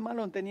no hay nada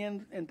malo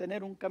en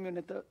tener un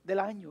camioneta del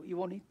año y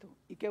bonito,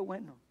 y qué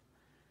bueno.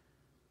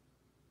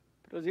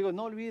 Pero les digo,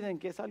 no olviden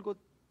que es algo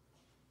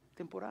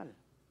temporal.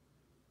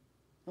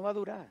 No va a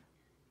durar.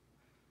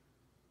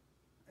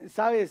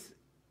 ¿Sabes?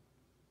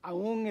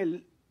 Aún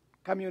el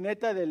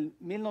camioneta del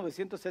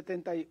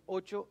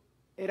 1978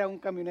 era un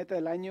camioneta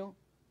del año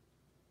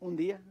un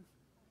día.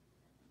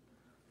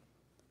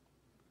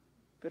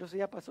 Pero eso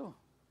ya pasó.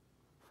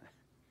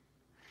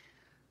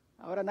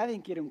 Ahora nadie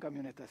quiere un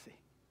camioneta así.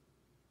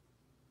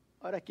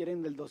 Ahora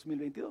quieren del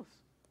 2022.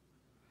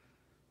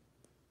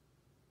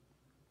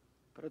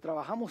 Pero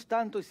trabajamos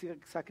tanto y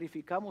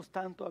sacrificamos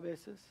tanto a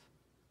veces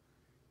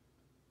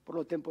por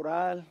lo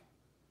temporal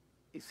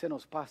y se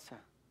nos pasa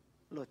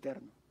lo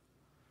eterno.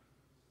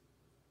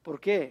 ¿Por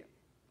qué?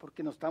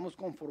 Porque nos estamos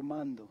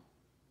conformando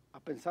a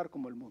pensar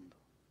como el mundo,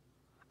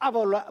 a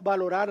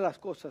valorar las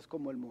cosas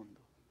como el mundo.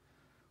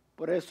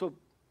 Por eso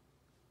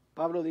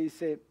Pablo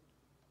dice: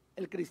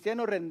 el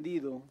cristiano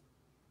rendido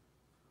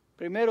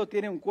primero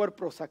tiene un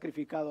cuerpo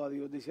sacrificado a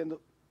Dios,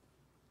 diciendo: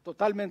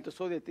 totalmente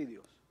soy de ti,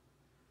 Dios.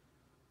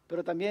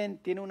 Pero también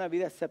tiene una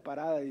vida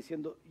separada,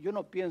 diciendo: yo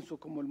no pienso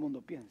como el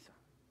mundo piensa.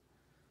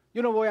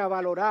 Yo no voy a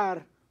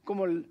valorar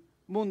como el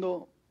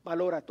mundo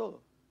valora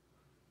todo.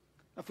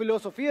 La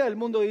filosofía del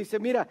mundo dice: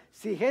 mira,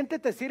 si gente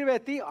te sirve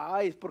a ti,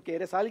 es porque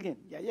eres alguien,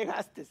 ya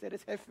llegaste,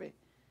 eres jefe.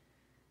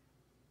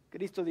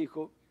 Cristo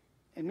dijo: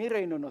 en mi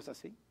reino no es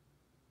así.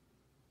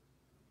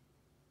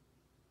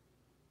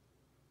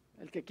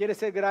 El que quiere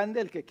ser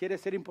grande, el que quiere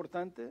ser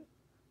importante,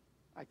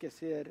 hay que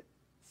ser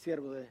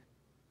siervo de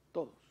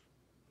todos.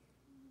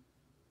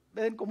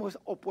 ¿Ven cómo es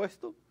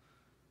opuesto?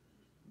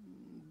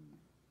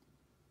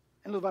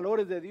 En los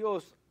valores de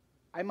Dios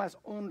hay más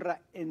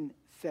honra en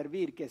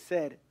servir que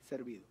ser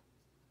servido.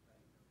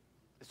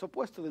 Es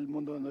opuesto del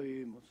mundo donde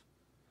vivimos.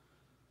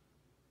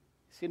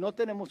 Si no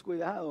tenemos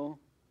cuidado,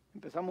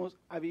 empezamos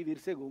a vivir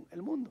según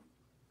el mundo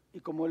y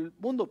como el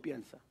mundo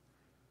piensa.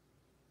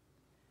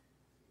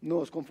 no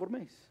os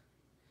conforméis.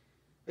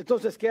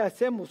 Entonces, ¿qué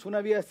hacemos?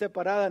 Una vida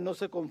separada no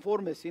se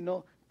conforme,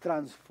 sino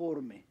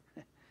transforme.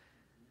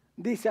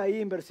 Dice ahí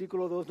en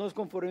versículo 2, no os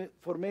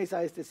conforméis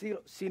a este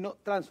siglo, sino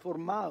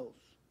transformados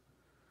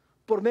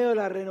por medio de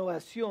la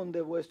renovación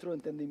de vuestro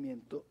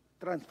entendimiento.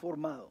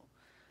 Transformado.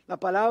 La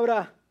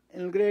palabra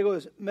en el griego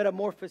es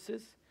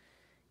metamorphosis,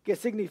 que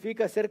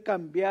significa ser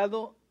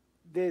cambiado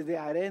desde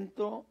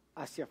adentro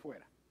hacia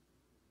afuera.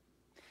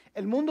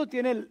 El mundo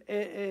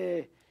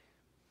tiene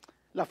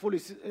la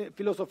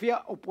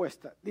filosofía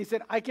opuesta.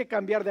 Dicen, hay que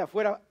cambiar de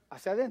afuera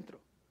hacia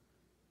adentro.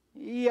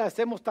 Y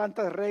hacemos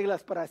tantas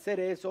reglas para hacer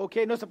eso. Ok,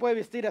 no se puede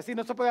vestir así,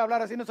 no se puede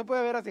hablar así, no se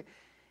puede ver así.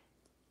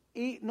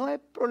 Y no hay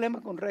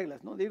problema con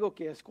reglas. No digo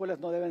que escuelas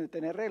no deben de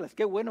tener reglas.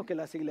 Qué bueno que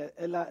las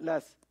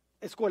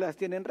escuelas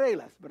tienen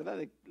reglas, ¿verdad?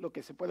 De lo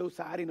que se puede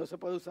usar y no se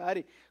puede usar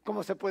y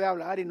cómo se puede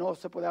hablar y no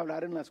se puede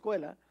hablar en la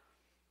escuela.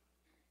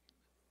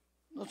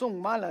 No son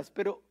malas,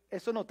 pero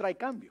eso no trae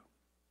cambio.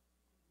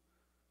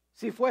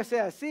 Si fuese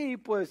así,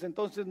 pues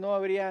entonces no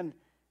habrían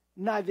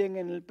nadie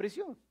en la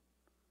prisión.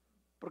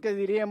 Porque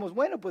diríamos,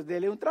 bueno, pues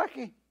dele un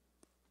traje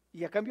y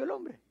ya cambió el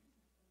hombre.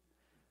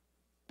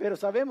 Pero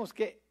sabemos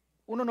que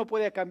uno no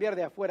puede cambiar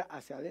de afuera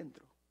hacia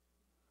adentro.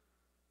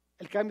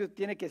 El cambio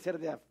tiene que ser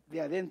de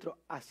adentro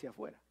hacia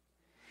afuera.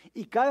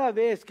 Y cada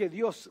vez que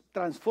Dios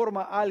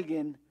transforma a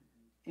alguien,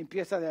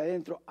 empieza de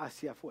adentro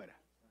hacia afuera.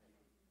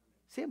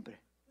 Siempre.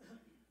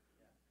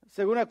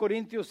 Según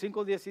Corintios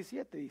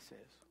 5:17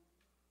 dice eso.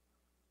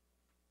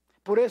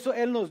 Por eso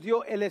Él nos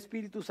dio el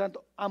Espíritu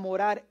Santo a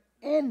morar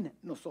en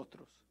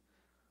nosotros.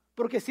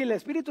 Porque si el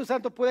Espíritu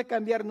Santo puede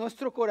cambiar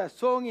nuestro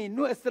corazón y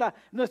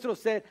nuestro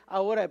ser,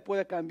 ahora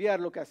puede cambiar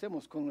lo que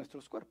hacemos con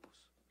nuestros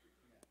cuerpos.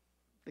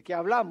 De qué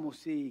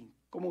hablamos y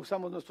cómo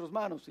usamos nuestras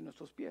manos y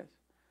nuestros pies.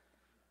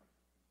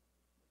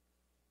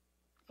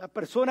 La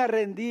persona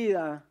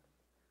rendida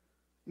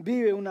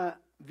vive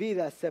una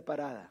vida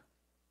separada,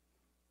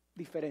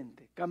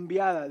 diferente,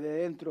 cambiada de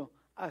dentro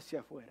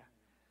hacia afuera.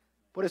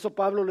 Por eso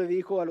Pablo le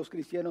dijo a los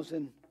cristianos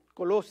en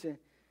Colose,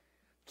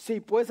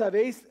 si pues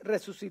habéis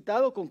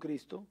resucitado con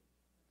Cristo,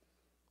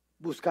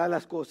 buscad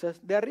las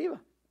cosas de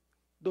arriba,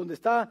 donde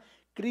está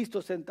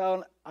Cristo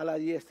sentado a la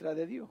diestra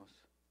de Dios.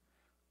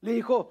 Le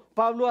dijo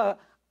Pablo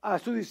a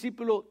su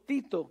discípulo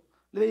Tito,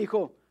 le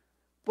dijo,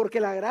 porque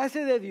la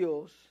gracia de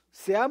Dios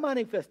se ha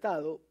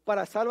manifestado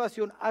para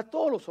salvación a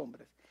todos los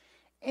hombres,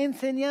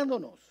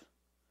 enseñándonos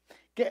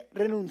que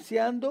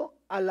renunciando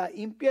a la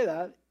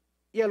impiedad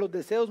y a los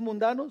deseos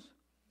mundanos,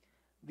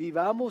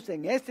 vivamos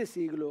en este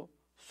siglo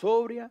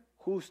sobria,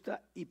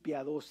 justa y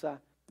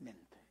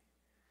piadosamente.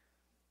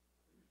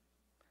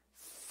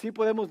 Sí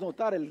podemos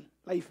notar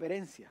la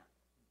diferencia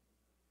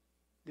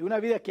de una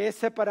vida que es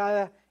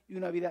separada y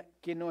una vida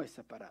que no es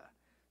separada.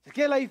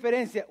 ¿Qué es la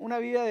diferencia? Una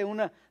vida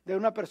de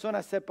una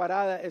persona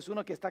separada es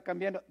uno que está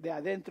cambiando de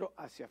adentro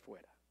hacia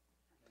afuera.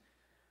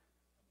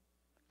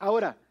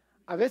 Ahora,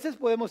 a veces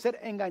podemos ser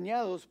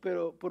engañados,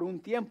 pero por un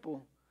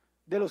tiempo,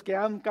 de los que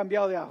han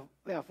cambiado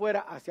de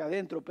afuera hacia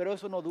adentro, pero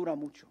eso no dura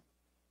mucho.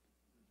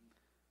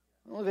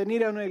 ¿No?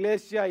 Venir a una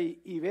iglesia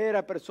y ver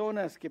a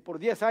personas que por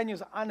 10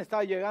 años han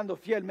estado llegando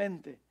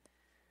fielmente.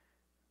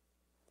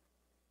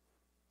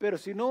 Pero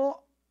si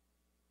no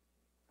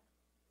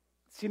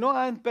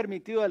han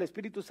permitido al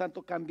Espíritu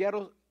Santo cambiar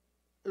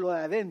lo de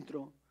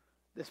adentro,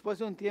 después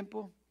de un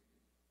tiempo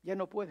ya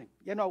no pueden,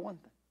 ya no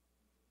aguantan.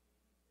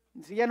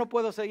 Si ya no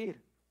puedo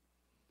seguir.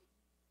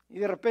 Y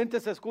de repente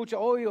se escucha,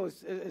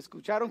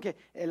 escucharon que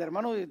el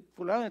hermano de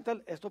fulano de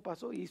tal, esto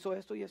pasó y hizo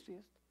esto y esto y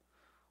esto.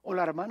 O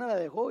la hermana la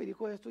dejó y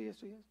dijo esto y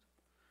esto y esto.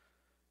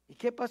 ¿Y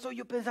qué pasó?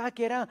 Yo pensaba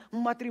que era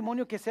un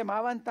matrimonio que se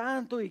amaban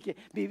tanto y que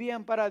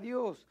vivían para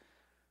Dios.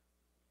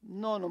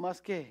 No,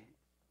 nomás que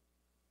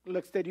lo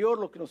exterior,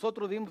 lo que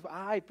nosotros vimos,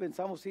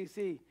 pensamos,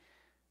 sí,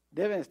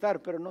 deben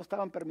estar, pero no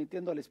estaban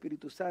permitiendo al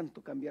Espíritu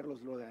Santo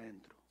cambiarlos lo de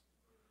adentro.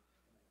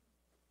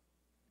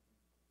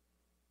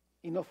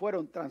 Y no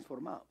fueron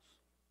transformados.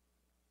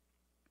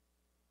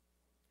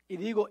 Y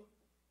digo,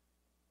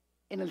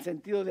 en el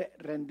sentido de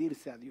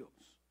rendirse a Dios.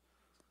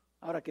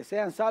 Ahora, que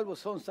sean salvos,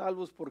 son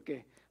salvos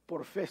porque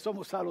por fe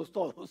somos salvos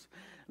todos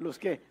los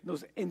que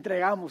nos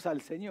entregamos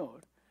al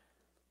Señor.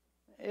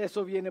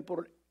 Eso viene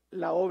por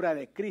la obra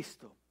de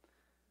Cristo.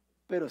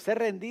 Pero ser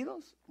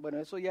rendidos, bueno,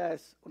 eso ya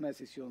es una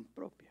decisión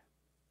propia.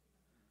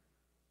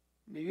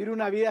 Vivir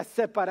una vida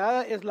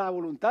separada es la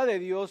voluntad de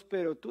Dios,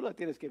 pero tú la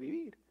tienes que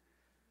vivir.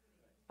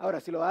 Ahora,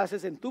 si lo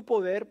haces en tu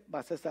poder,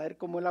 vas a estar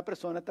como la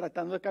persona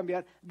tratando de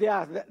cambiar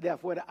de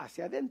afuera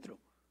hacia adentro.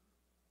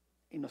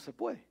 Y no se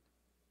puede.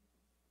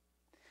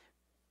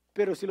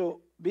 Pero si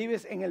lo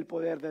vives en el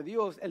poder de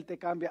Dios, Él te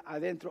cambia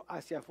adentro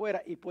hacia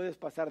afuera y puedes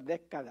pasar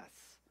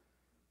décadas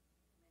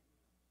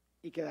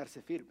y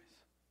quedarse firmes.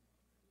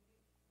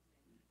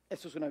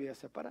 Eso es una vida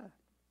separada.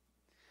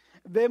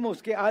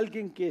 Vemos que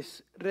alguien que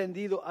es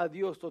rendido a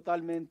Dios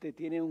totalmente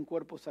tiene un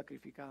cuerpo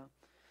sacrificado,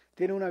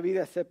 tiene una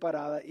vida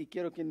separada y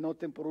quiero que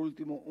noten por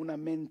último una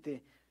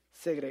mente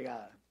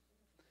segregada.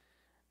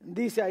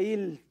 Dice ahí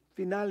el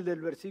final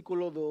del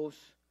versículo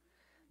 2,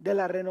 de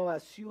la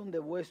renovación de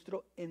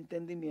vuestro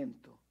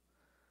entendimiento,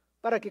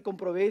 para que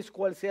comprobéis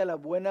cuál sea la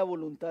buena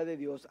voluntad de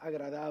Dios,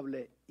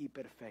 agradable y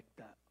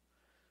perfecta.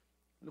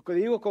 Lo que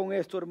digo con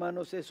esto,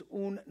 hermanos, es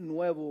un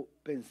nuevo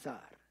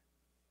pensar.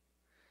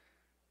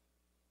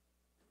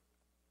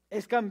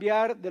 Es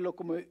cambiar de lo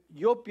como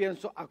yo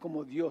pienso a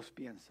como Dios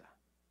piensa.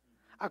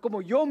 A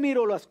como yo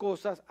miro las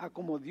cosas, a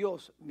como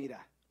Dios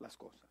mira las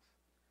cosas.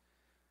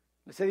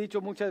 Les he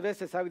dicho muchas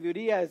veces,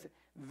 sabiduría es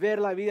ver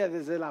la vida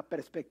desde la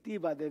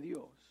perspectiva de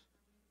Dios.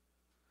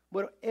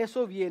 Bueno,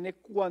 eso viene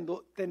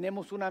cuando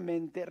tenemos una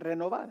mente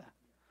renovada.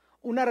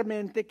 Una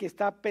mente que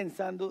está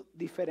pensando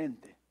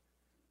diferente.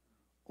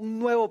 Un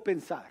nuevo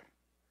pensar.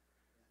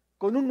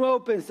 Con un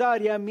nuevo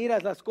pensar ya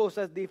miras las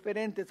cosas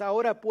diferentes.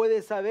 Ahora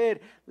puedes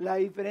saber la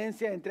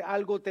diferencia entre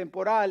algo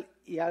temporal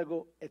y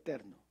algo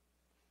eterno.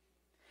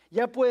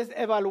 Ya puedes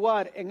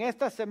evaluar. En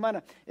esta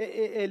semana,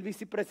 el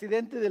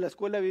vicepresidente de la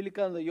escuela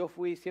bíblica donde yo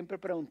fui siempre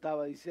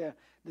preguntaba,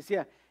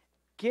 decía,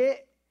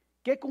 ¿qué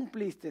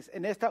cumpliste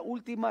en esta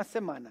última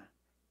semana?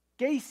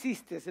 ¿Qué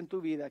hiciste en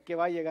tu vida que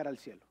va a llegar al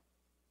cielo?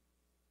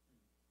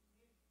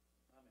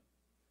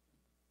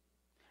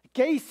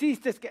 ¿Qué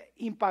hiciste que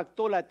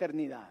impactó la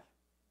eternidad?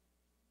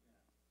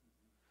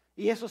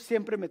 Y eso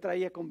siempre me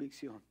traía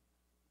convicción.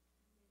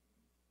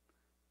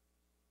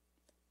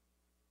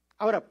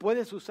 Ahora,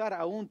 puedes usar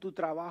aún tu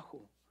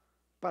trabajo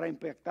para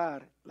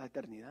impactar la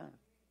eternidad.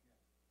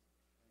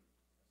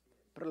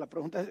 Pero la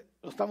pregunta es,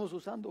 ¿lo estamos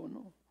usando o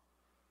no?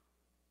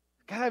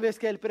 Cada vez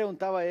que él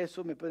preguntaba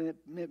eso,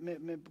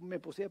 me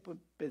puse a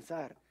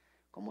pensar,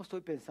 ¿cómo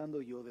estoy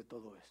pensando yo de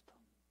todo esto?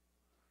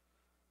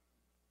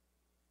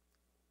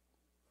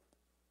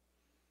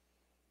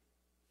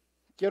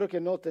 Quiero que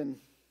noten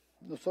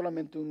no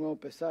solamente un nuevo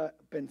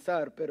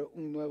pensar, pero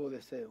un nuevo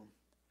deseo.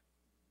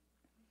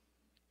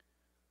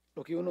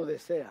 Lo que uno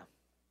desea.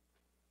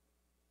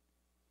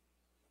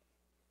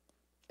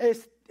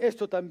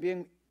 Esto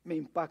también me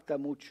impacta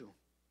mucho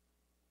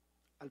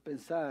al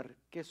pensar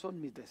qué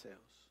son mis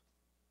deseos.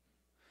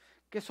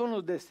 ¿Qué son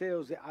los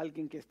deseos de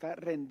alguien que está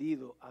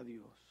rendido a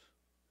Dios?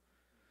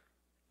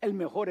 El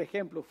mejor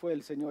ejemplo fue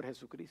el Señor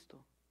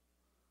Jesucristo.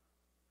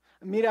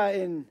 Mira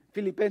en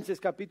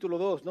Filipenses capítulo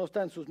 2, no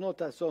está en sus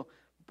notas,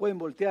 pueden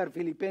voltear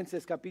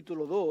Filipenses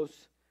capítulo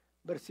 2,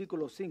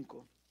 versículo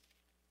 5.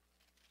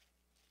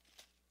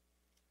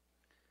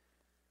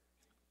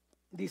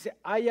 Dice,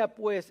 haya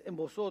pues en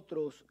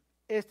vosotros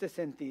este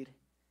sentir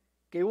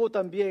que hubo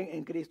también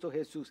en Cristo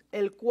Jesús,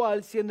 el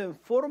cual siendo en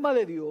forma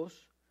de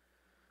Dios,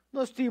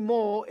 no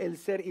estimó el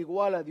ser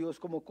igual a Dios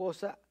como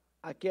cosa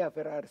a que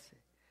aferrarse,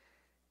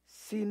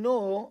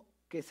 sino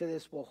que se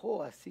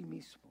despojó a sí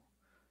mismo,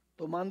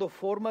 tomando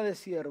forma de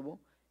siervo,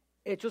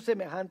 hecho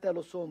semejante a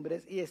los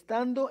hombres, y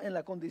estando en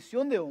la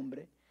condición de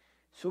hombre,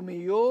 se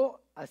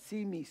humilló a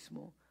sí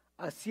mismo,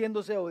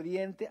 haciéndose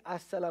obediente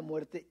hasta la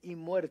muerte y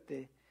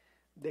muerte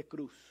de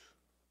cruz.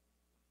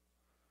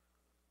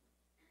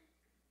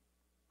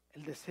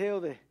 El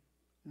deseo de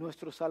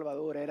nuestro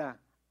Salvador era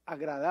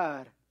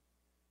agradar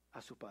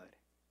a su Padre.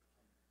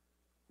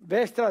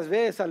 Vez tras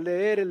vez al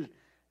leer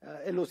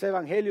en los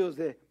evangelios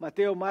de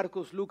Mateo,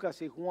 Marcos, Lucas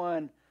y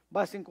Juan,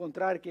 vas a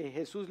encontrar que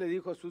Jesús le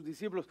dijo a sus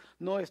discípulos,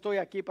 no estoy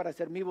aquí para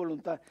hacer mi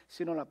voluntad,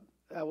 sino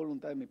la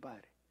voluntad de mi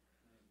Padre.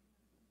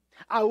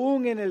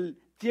 Aún en el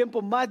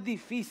tiempo más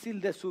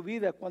difícil de su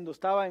vida, cuando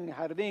estaba en el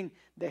jardín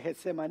de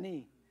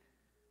Getsemaní,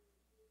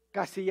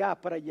 casi ya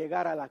para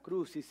llegar a la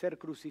cruz y ser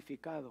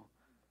crucificado,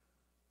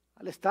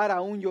 al estar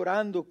aún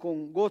llorando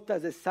con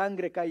gotas de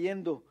sangre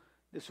cayendo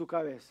de su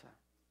cabeza,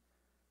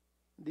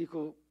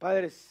 dijo,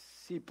 Padre,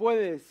 si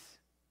puedes,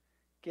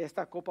 que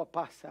esta copa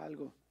pase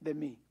algo de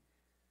mí.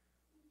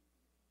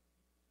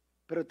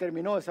 Pero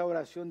terminó esa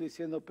oración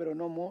diciendo, pero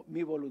no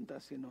mi voluntad,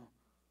 sino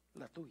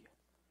la tuya.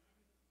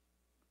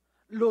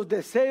 Los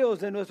deseos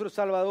de nuestro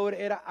Salvador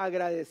era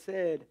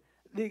agradecer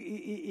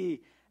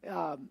y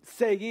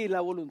seguir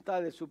la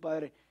voluntad de su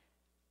Padre.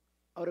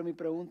 Ahora mi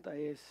pregunta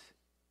es,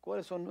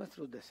 ¿cuáles son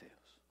nuestros deseos?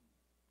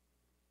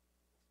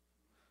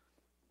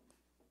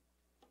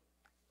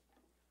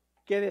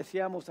 ¿Qué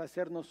deseamos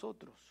hacer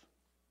nosotros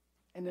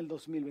en el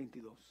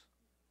 2022?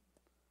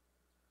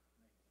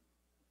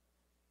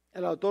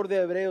 El autor de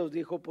Hebreos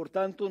dijo, por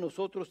tanto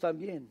nosotros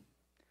también,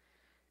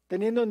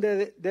 teniendo en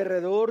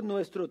derredor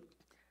nuestro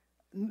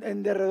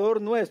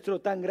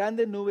tan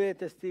grande nube de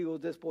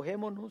testigos,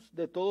 despojémonos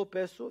de todo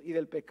peso y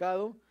del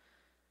pecado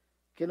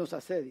que nos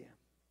asedia,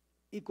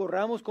 y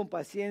corramos con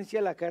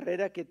paciencia la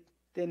carrera que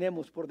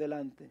tenemos por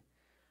delante,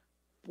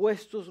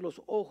 puestos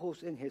los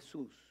ojos en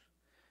Jesús,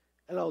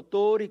 el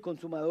autor y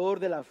consumador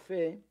de la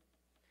fe,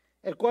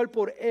 el cual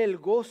por el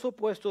gozo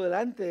puesto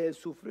delante de él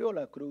sufrió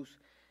la cruz,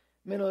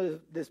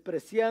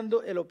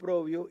 despreciando el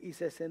oprobio, y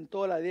se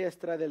sentó a la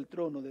diestra del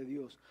trono de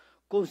Dios.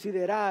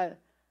 Considerad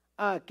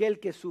a aquel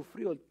que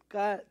sufrió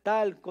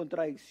tal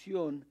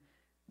contradicción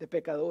de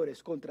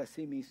pecadores contra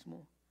sí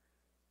mismo,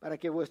 para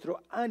que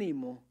vuestro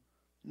ánimo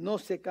no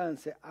se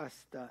canse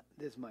hasta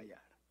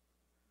desmayar.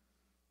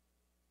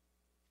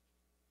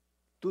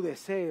 Tu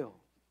deseo,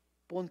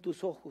 pon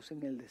tus ojos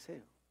en el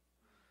deseo.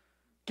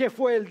 ¿Qué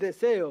fue el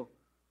deseo?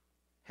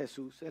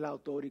 Jesús, el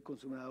autor y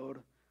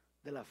consumador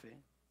de la fe.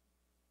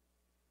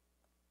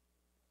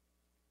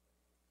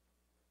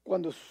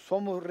 Cuando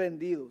somos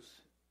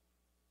rendidos,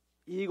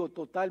 y digo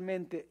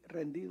totalmente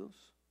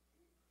rendidos,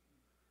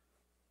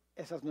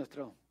 ese es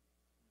nuestro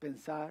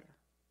pensar,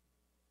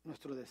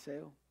 nuestro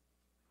deseo,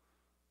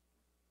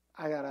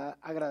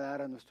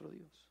 agradar a nuestro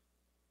Dios,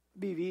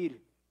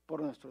 vivir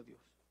por nuestro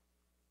Dios.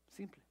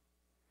 Simple.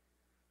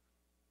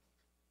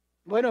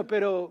 Bueno,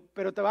 pero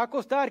te va a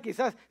costar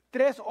quizás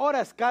 3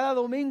 horas cada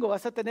domingo.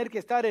 Vas a tener que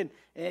estar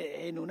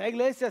en una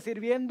iglesia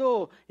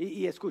sirviendo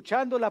y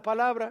escuchando la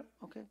palabra.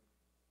 Okay.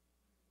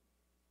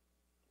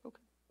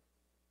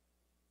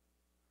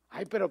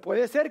 Ay, pero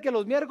puede ser que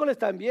los miércoles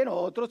también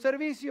otro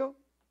servicio.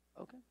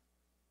 Okay.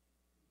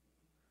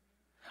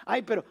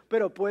 Ay,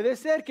 pero puede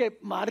ser que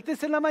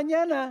martes en la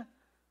mañana,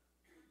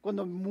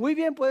 cuando muy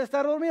bien puede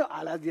estar dormido,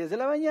 a las 10 de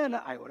la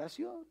mañana hay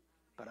oración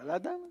para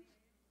las damas.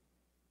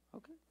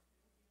 Okay.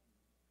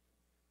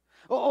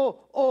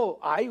 O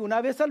hay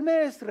una vez al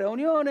mes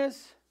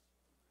reuniones.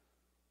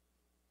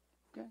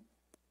 Okay.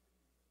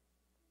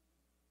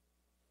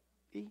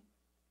 Y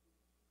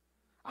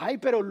ay,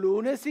 pero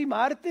lunes y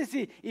martes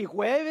y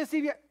jueves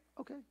y viernes.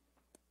 Okay.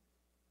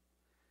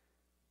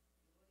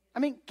 I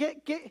mean,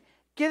 ¿qué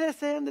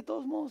desean de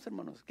todos modos,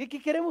 hermanos? ¿Qué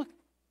queremos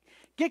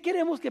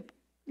que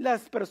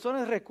las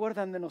personas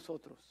recuerdan de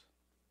nosotros?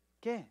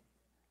 ¿Qué?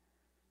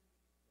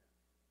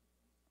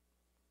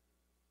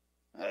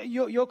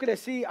 Yo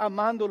crecí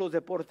amando los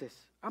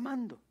deportes,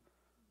 amando.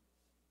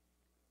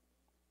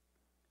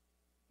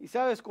 Y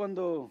sabes,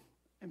 cuando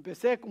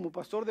empecé como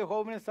pastor de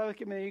jóvenes, ¿sabes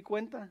qué me di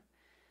cuenta?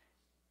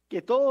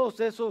 Que todos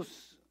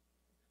esos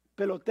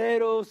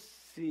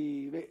peloteros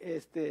y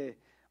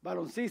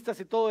baloncistas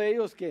y todos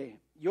ellos que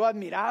yo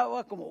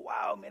admiraba como,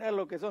 wow, mira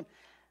lo que son.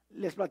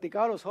 Les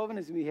platicaba a los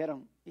jóvenes y me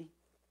dijeron, ¿y?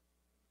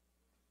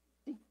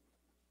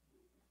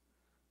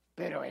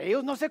 Pero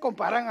ellos no se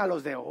comparan a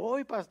los de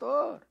hoy,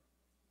 pastor.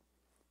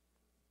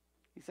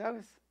 ¿Y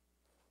sabes?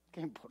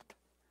 ¿Qué importa?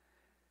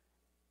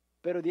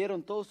 Pero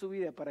dieron toda su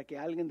vida para que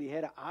alguien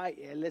dijera,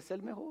 ay, él es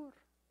el mejor.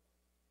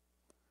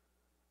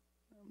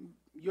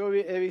 Yo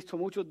he visto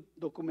muchos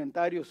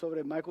documentarios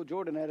sobre Michael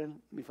Jordan, era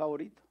mi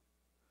favorito.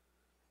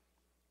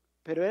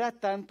 Pero era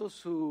tanto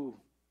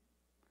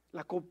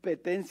la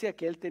competencia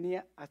que él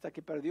tenía hasta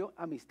que perdió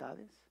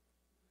amistades.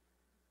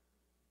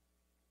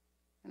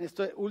 En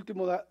este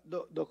último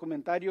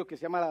documentario que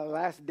se llama The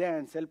Last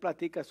Dance, él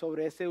platica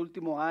sobre ese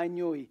último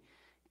año y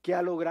qué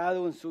ha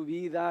logrado en su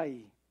vida.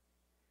 Y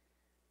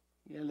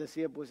él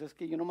decía, pues es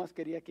que yo nomás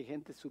quería que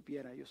gente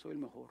supiera, yo soy el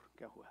mejor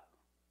que ha jugado.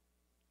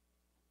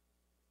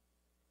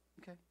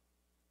 Okay.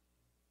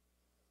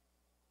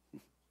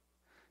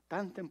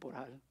 Tan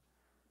temporal.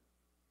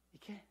 ¿Y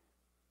qué?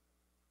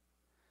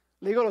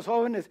 Le digo a los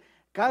jóvenes,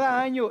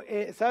 cada año,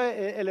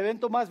 ¿sabe? El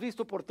evento más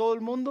visto por todo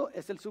el mundo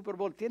es el Super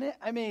Bowl. Tiene,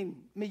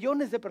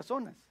 millones de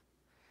personas.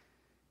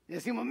 Y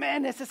decimos,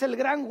 ese es el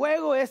gran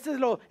juego, este es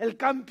el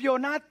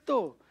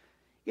campeonato.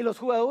 Y los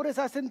jugadores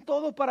hacen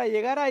todo para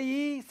llegar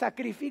ahí,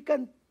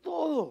 sacrifican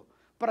todo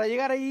para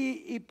llegar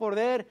ahí y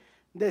poder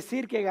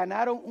decir que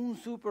ganaron un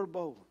Super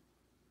Bowl.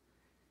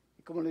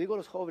 Y como le digo a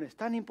los jóvenes,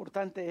 tan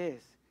importante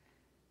es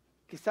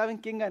que ¿saben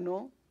quién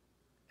ganó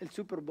el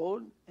Super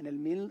Bowl en el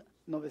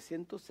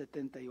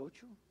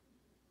 1978?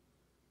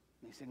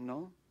 Me dicen,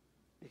 no.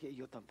 Dije,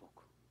 yo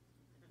tampoco.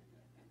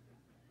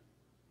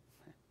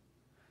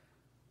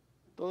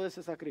 Todo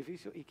ese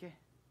sacrificio, ¿y qué?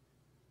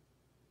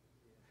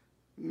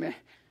 Me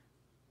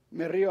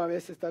río a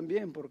veces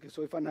también porque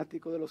soy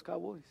fanático de los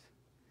Cowboys.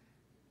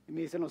 Y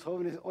me dicen los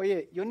jóvenes,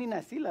 oye, yo ni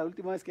nací la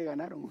última vez que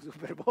ganaron un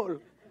Super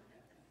Bowl.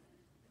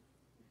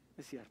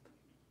 Es cierto.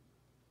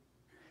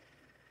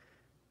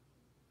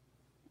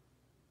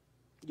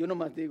 Yo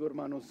nomás digo,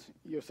 hermanos,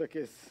 yo sé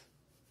que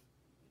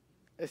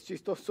es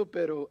chistoso,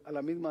 pero a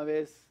la misma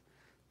vez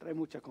trae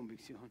mucha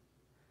convicción.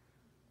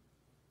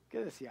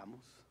 ¿Qué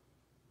deseamos?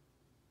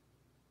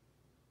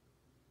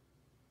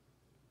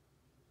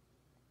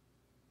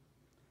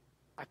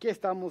 ¿A qué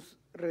estamos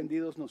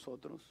rendidos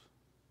nosotros?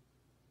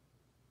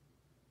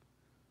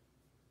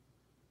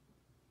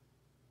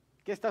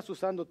 ¿Qué estás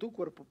usando tu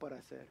cuerpo para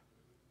hacer?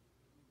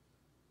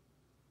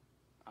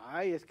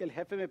 Ay, es que el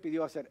jefe me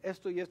pidió hacer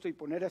esto y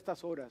poner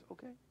estas horas.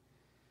 Ok.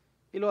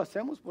 Y lo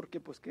hacemos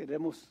porque pues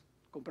queremos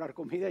comprar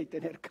comida y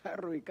tener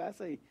carro y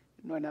casa y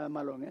no hay nada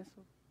malo en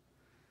eso.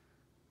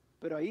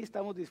 Pero ahí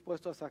estamos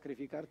dispuestos a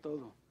sacrificar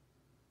todo.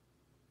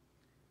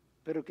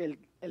 Pero que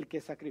el que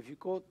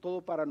sacrificó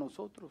todo para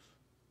nosotros,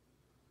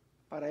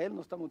 para él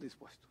no estamos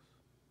dispuestos.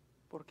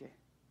 ¿Por qué?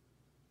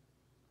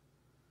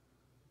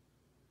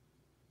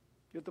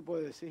 Yo te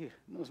puedo decir,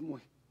 no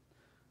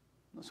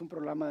es un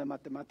problema de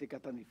matemática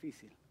tan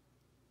difícil.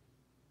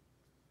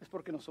 Es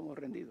porque no somos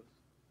rendidos.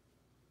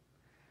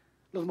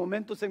 Los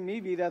momentos en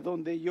mi vida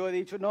donde yo he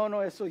dicho,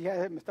 no, eso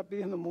ya me está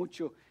pidiendo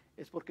mucho,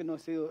 es porque no he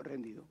sido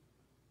rendido.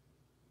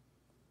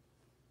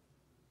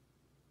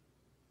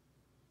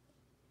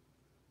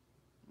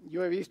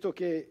 Yo he visto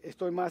que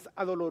estoy más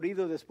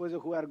adolorido después de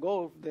jugar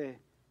golf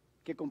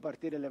que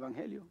compartir el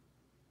evangelio.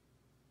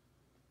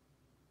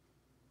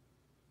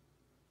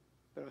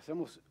 Pero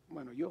hacemos,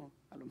 bueno, yo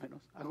a lo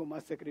menos hago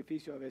más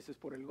sacrificio a veces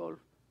por el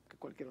golf que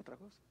cualquier otra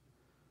cosa.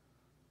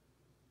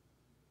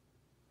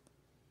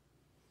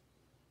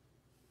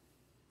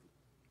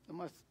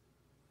 Nomás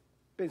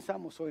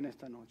pensamos hoy en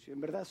esta noche, ¿en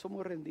verdad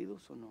somos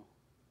rendidos o no?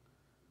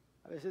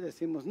 A veces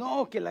decimos,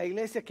 no, que la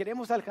iglesia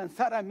queremos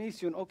alcanzar a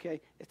misión. Ok,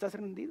 ¿estás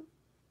rendido?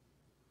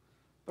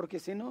 Porque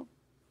si no,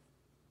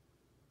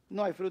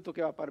 no hay fruto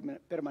que va a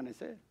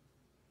permanecer.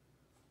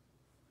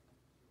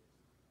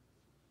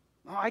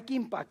 No, hay que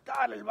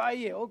impactar el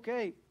valle. Ok,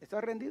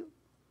 ¿estás rendido?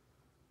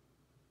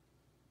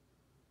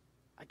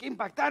 Hay que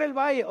impactar el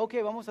valle. Ok,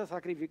 vamos a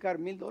sacrificar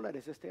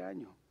 $1,000 este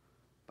año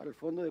para el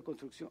fondo de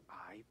construcción.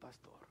 Ay,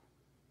 pastor.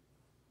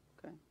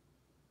 Okay.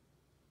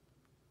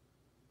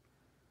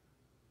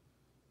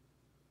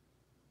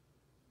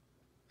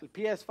 El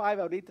PS5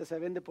 ahorita se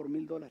vende por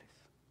 $1,000.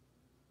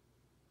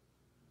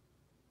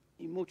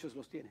 Y muchos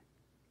los tienen.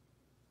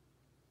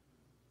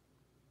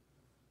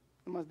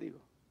 No más digo.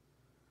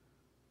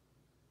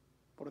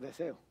 Por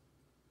deseo.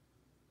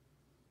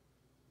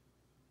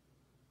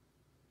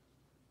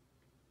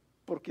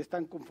 Porque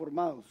están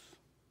conformados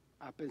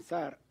a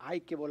pensar,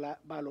 hay que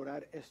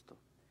valorar esto.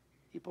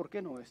 ¿Y por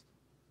qué no esto?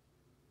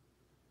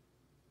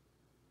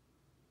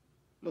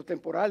 Lo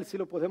temporal sí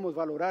lo podemos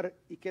valorar,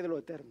 y qué de lo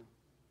eterno.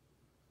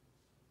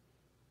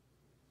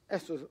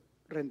 Eso es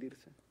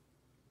rendirse.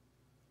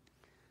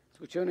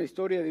 Escuché una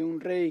historia de un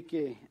rey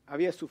que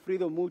había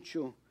sufrido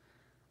mucho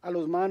a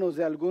las manos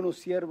de algunos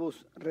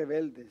siervos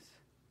rebeldes.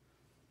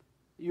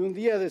 Y un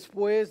día,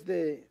 después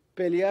de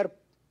pelear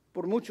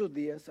por muchos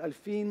días, al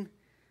fin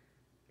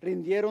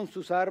rindieron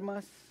sus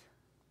armas,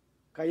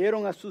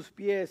 cayeron a sus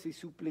pies y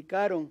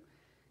suplicaron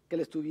que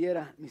les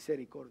tuviera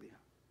misericordia.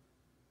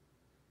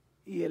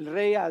 Y el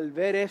rey, al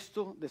ver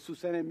esto de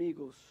sus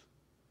enemigos,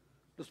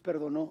 los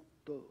perdonó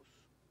todos.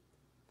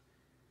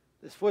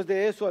 Después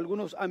de eso,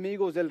 algunos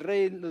amigos del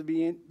rey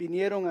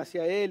vinieron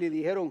hacia él y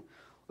dijeron,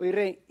 oye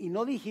rey, ¿y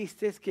no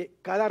dijiste que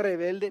cada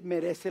rebelde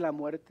merece la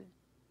muerte?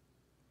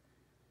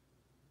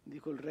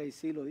 Dijo el rey,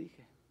 sí lo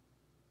dije.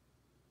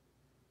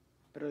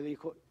 Pero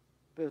dijo,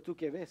 ¿pero tú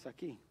qué ves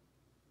aquí?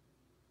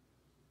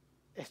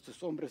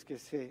 Estos hombres que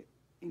se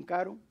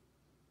hincaron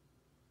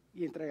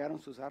y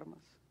entregaron sus armas.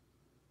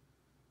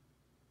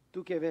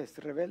 ¿Tú qué ves?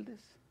 ¿Rebeldes?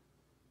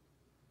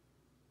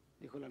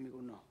 Dijo el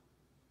amigo, no.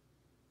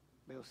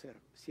 Veo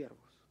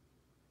siervos.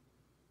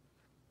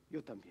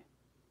 Yo también.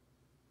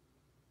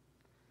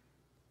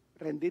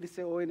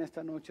 Rendirse hoy en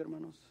esta noche,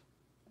 hermanos.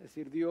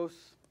 Decir,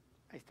 Dios,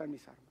 ahí están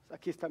mis armas.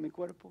 Aquí está mi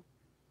cuerpo.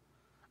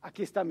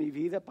 Aquí está mi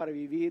vida para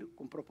vivir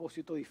con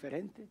propósito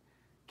diferente.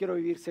 Quiero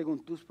vivir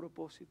según tus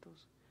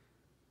propósitos.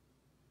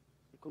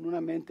 Y con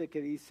una mente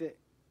que dice,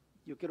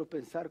 yo quiero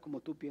pensar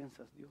como tú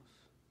piensas, Dios.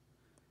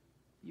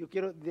 Yo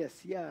quiero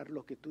desear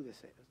lo que tú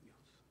deseas, Dios.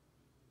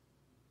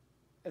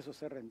 Eso es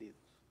ser rendidos.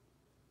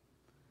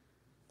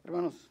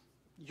 Hermanos,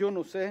 yo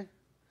no sé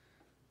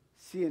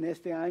si en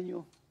este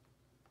año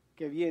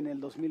que viene, el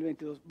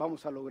 2022,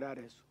 vamos a lograr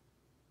eso.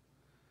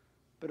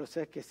 Pero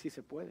sé que sí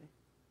se puede.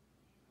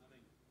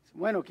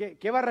 Bueno,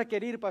 ¿qué va a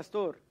requerir,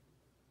 pastor?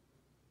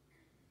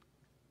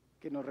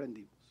 Que nos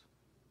rendimos.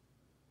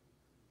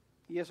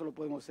 Y eso lo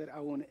podemos hacer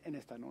aún en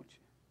esta noche.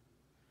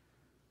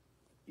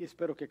 Y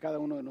espero que cada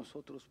uno de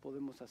nosotros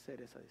podamos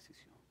hacer esa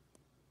decisión.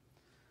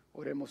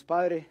 Oremos,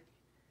 Padre,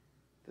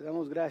 te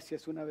damos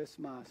gracias una vez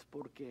más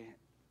porque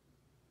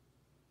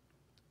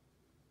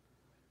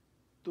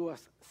tú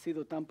has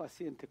sido tan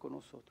paciente con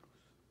nosotros.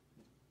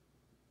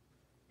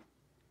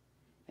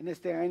 En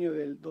este año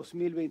del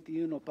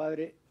 2021,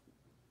 Padre,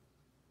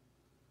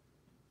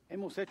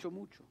 hemos hecho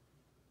mucho.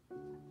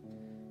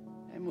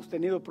 Hemos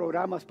tenido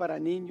programas para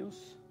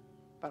niños,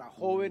 para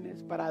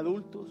jóvenes, para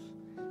adultos.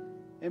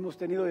 Hemos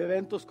tenido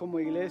eventos como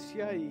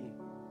iglesia y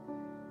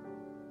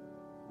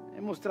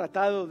hemos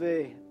tratado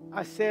de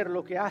hacer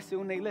lo que hace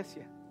una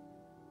iglesia.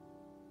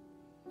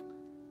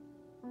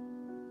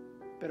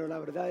 Pero la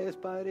verdad es,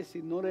 Padre,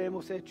 si no le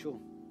hemos hecho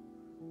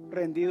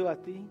rendido a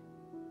ti,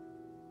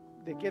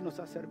 ¿de qué nos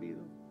ha servido?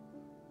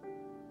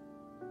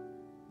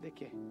 ¿De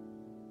qué?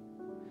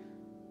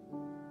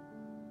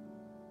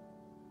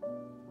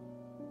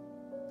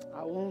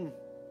 Aún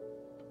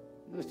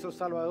nuestro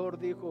Salvador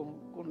dijo,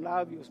 con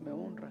labios me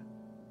honra,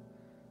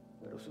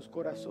 pero sus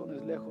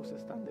corazones lejos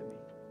están de mí.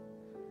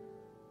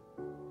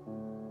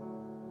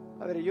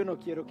 Padre, yo no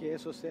quiero que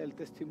eso sea el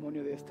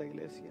testimonio de esta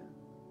iglesia.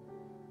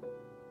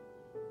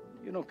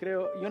 Yo no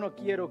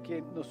quiero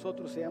que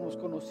nosotros seamos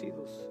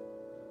conocidos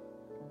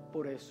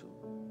por eso.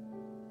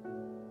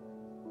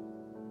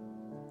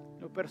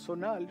 En lo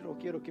personal, no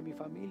quiero que mi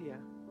familia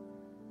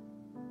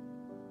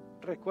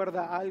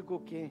recuerda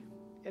algo que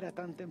era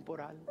tan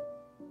temporal.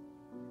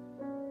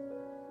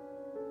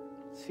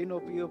 Sino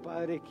pido,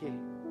 Padre, que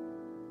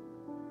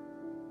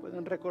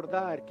puedan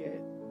recordar,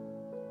 que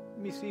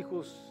mis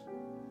hijos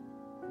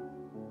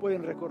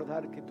pueden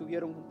recordar que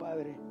tuvieron un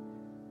padre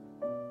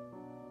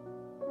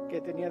que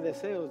tenía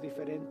deseos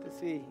diferentes,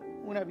 sí,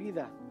 una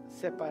vida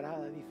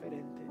separada,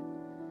 diferente.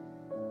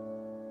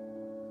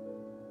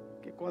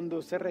 Que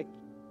cuando se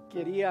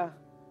requería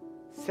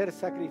ser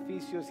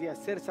sacrificios y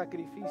hacer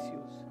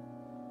sacrificios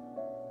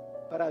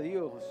para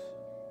Dios,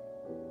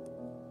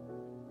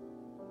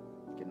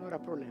 que no era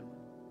problema,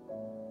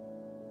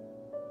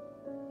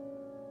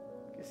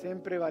 que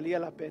siempre valía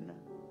la pena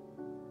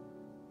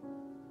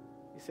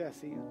y se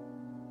hacía.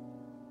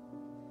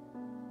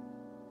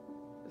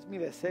 Es mi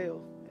deseo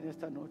en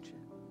esta noche.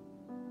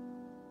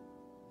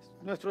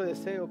 Es nuestro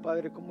deseo,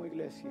 Padre, como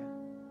iglesia.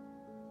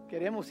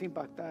 Queremos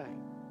impactar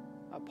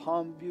a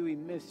Palmview y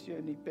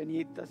Mission y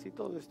Peñitas y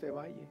todo este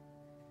valle.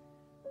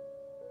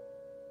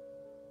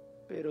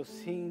 Pero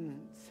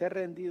sin ser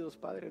rendidos,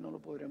 Padre, no lo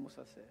podremos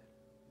hacer.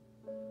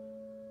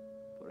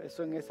 Por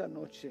eso en esa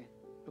noche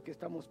lo que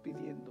estamos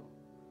pidiendo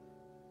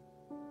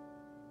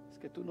es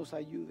que tú nos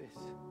ayudes.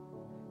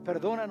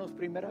 Perdónanos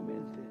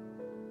primeramente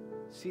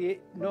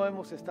si no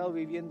hemos estado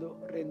viviendo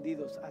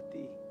rendidos a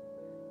ti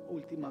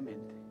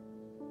últimamente.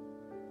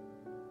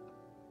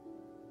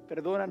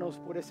 Perdónanos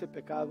por ese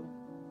pecado.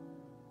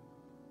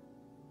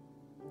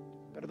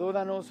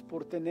 Perdónanos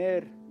por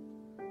tener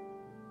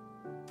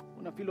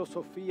una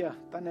filosofía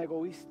tan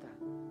egoísta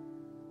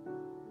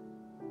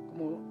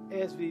como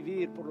es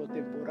vivir por lo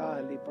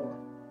temporal y por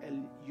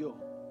el yo.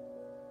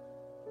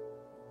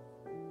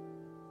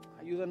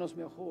 Ayúdanos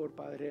mejor,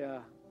 Padre,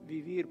 a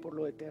vivir por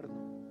lo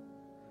eterno,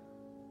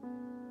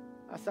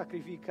 a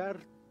sacrificar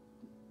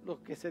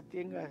lo que se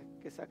tenga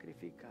que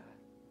sacrificar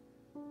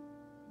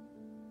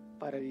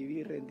para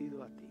vivir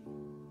rendido a ti,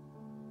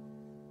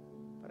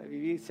 para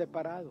vivir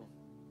separado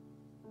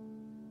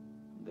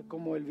de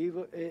cómo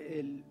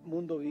el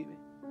mundo vive.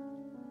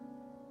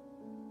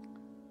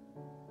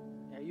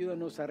 Y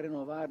ayúdanos a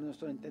renovar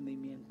nuestro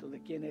entendimiento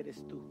de quién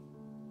eres tú.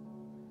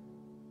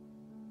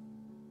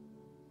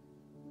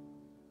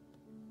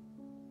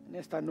 En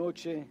esta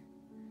noche,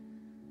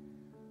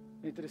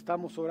 mientras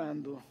estamos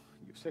orando,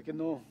 yo sé que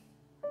no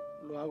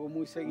lo hago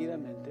muy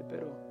seguidamente,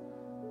 pero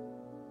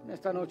en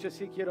esta noche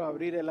sí quiero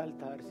abrir el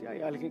altar. Si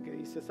hay alguien que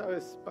dice,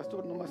 sabes,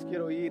 pastor, nomás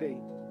quiero ir y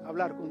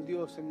hablar con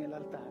Dios en el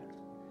altar,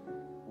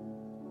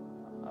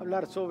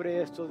 hablar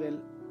sobre esto del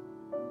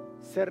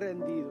ser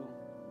rendido,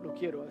 lo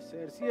quiero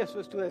hacer. Si eso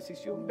es tu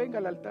decisión, venga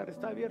al altar,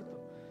 está abierto.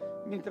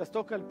 Mientras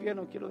toca el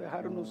piano, quiero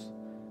dejar unos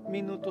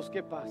minutos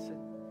que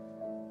pasen.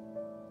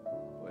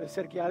 Puede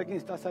ser que alguien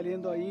está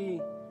saliendo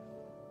ahí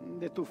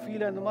de tu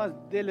fila, nomás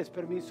déles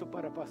permiso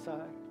para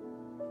pasar.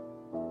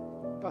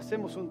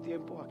 Pasemos un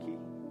tiempo aquí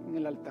en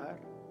el altar.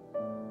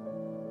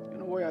 Yo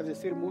no voy a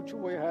decir mucho,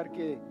 voy a dejar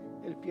que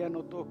el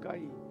piano toca,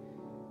 y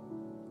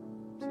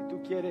si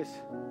tú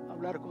quieres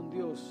hablar con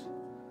Dios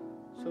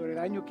sobre el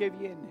año que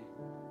viene,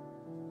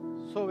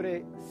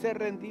 sobre ser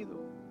rendido,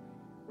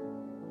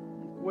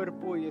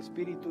 cuerpo y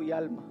espíritu y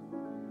alma,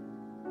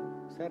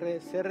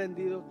 ser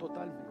rendido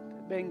totalmente,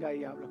 venga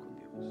y habla con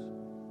Dios.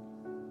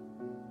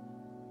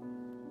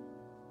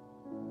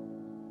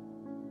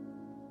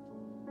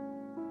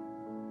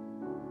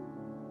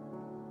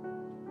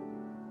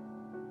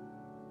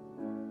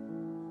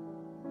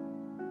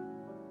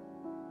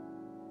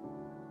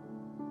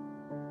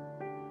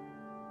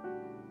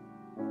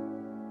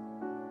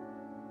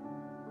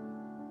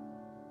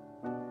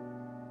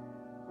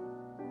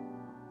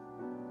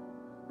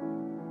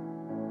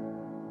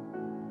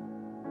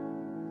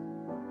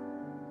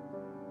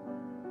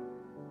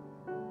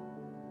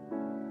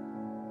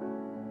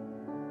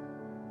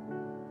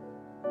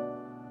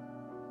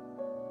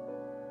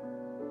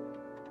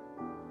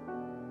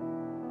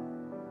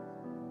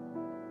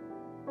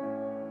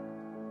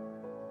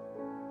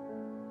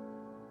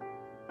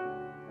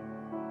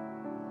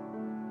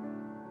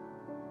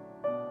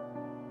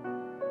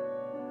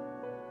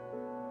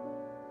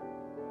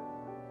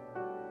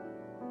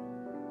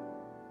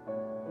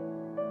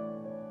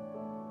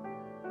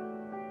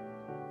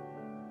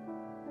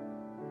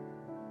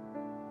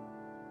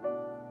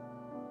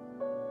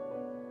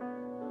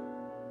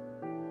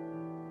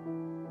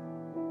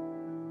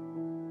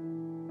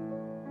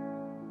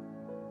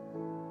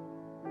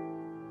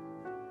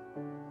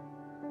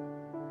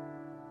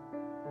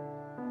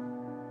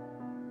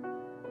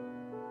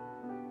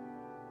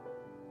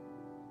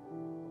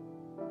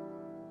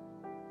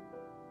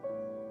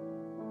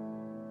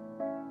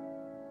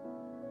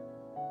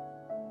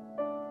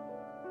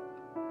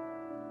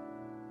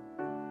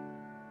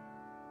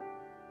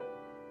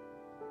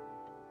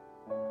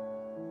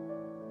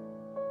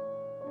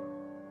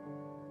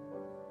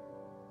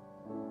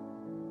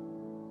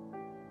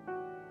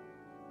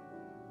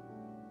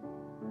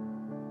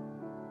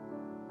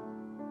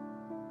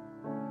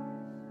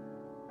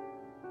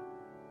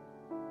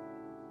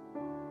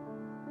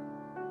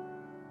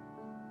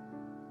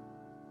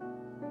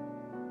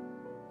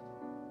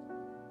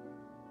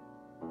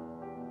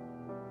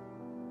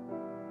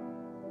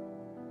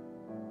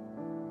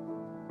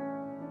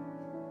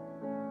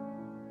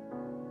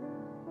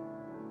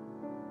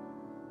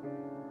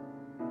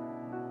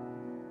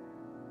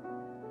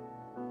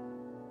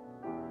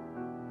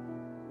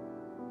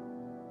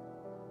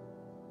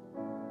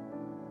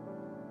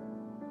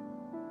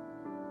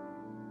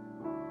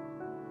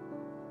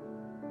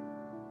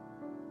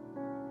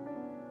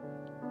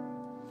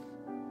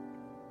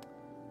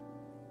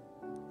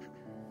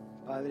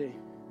 Padre,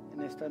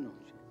 en esta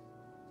noche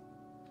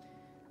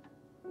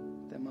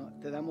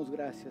te damos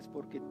gracias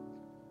porque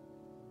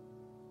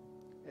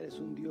eres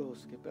un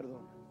Dios que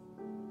perdona.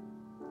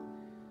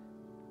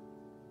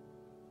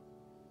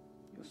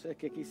 Yo sé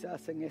que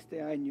quizás en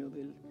este año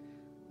del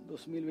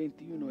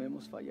 2021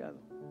 hemos fallado.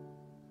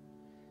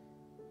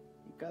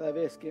 Y cada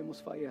vez que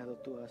hemos fallado,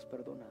 tú has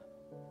perdonado.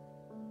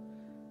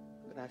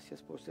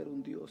 Gracias por ser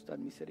un Dios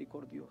tan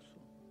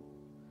misericordioso.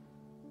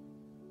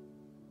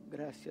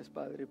 Gracias,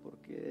 Padre,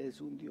 porque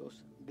eres un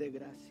Dios de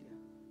gracia.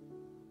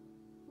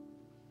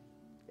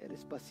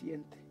 Eres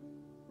paciente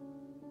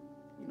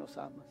y nos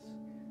amas.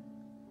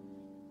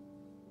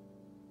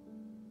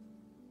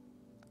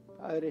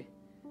 Padre,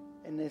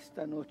 en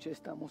esta noche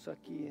estamos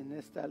aquí en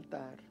este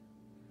altar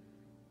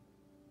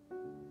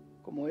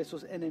como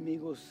esos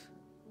enemigos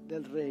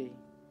del rey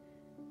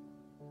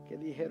que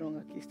dijeron: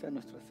 aquí están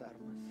nuestras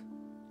armas.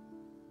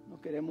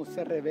 No queremos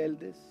ser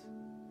rebeldes,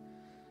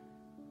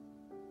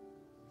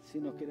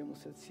 sino queremos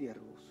ser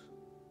siervos.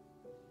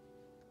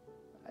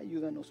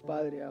 Ayúdanos,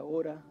 Padre,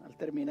 ahora al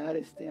terminar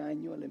este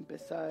año, al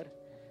empezar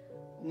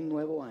un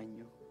nuevo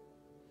año.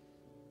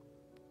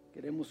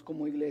 Queremos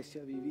como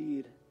iglesia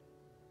vivir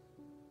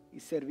y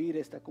servir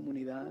esta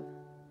comunidad,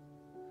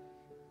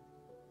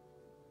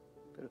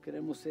 pero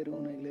queremos ser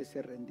una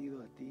iglesia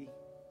rendida a ti,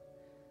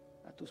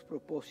 a tus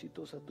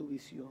propósitos, a tu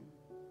visión.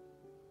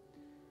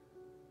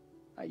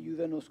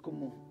 Ayúdanos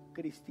como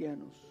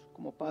cristianos,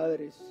 como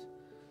padres,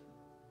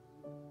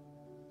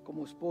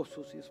 como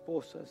esposos y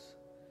esposas,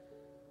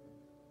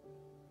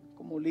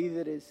 como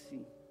líderes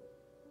y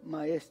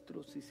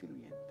maestros y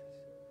sirvientes.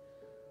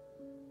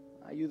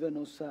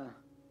 Ayúdanos a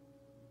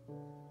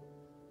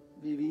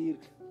vivir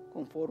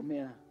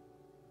conforme a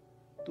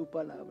tu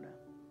palabra,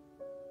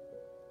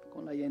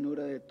 con la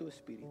llenura de tu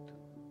espíritu.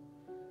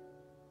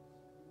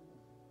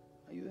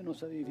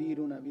 Ayúdanos a vivir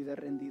una vida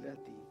rendida a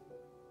ti.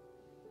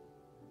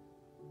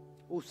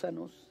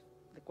 Úsanos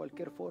de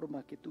cualquier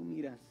forma que tú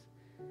miras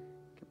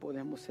que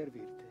podemos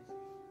servirte.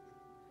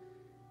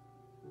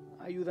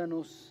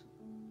 Ayúdanos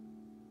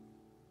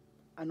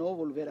a no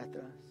volver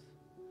atrás,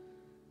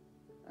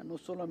 a no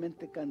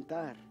solamente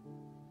cantar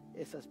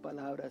esas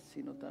palabras,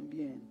 sino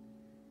también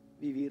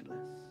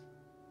vivirlas.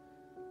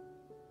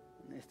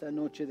 En esta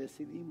noche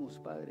decidimos,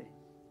 Padre,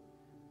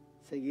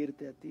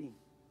 seguirte a ti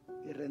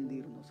y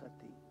rendirnos a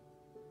ti.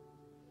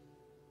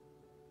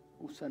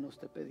 Úsanos,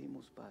 te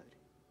pedimos, Padre.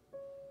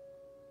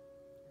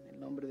 En el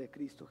nombre de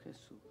Cristo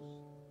Jesús.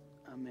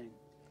 Amén.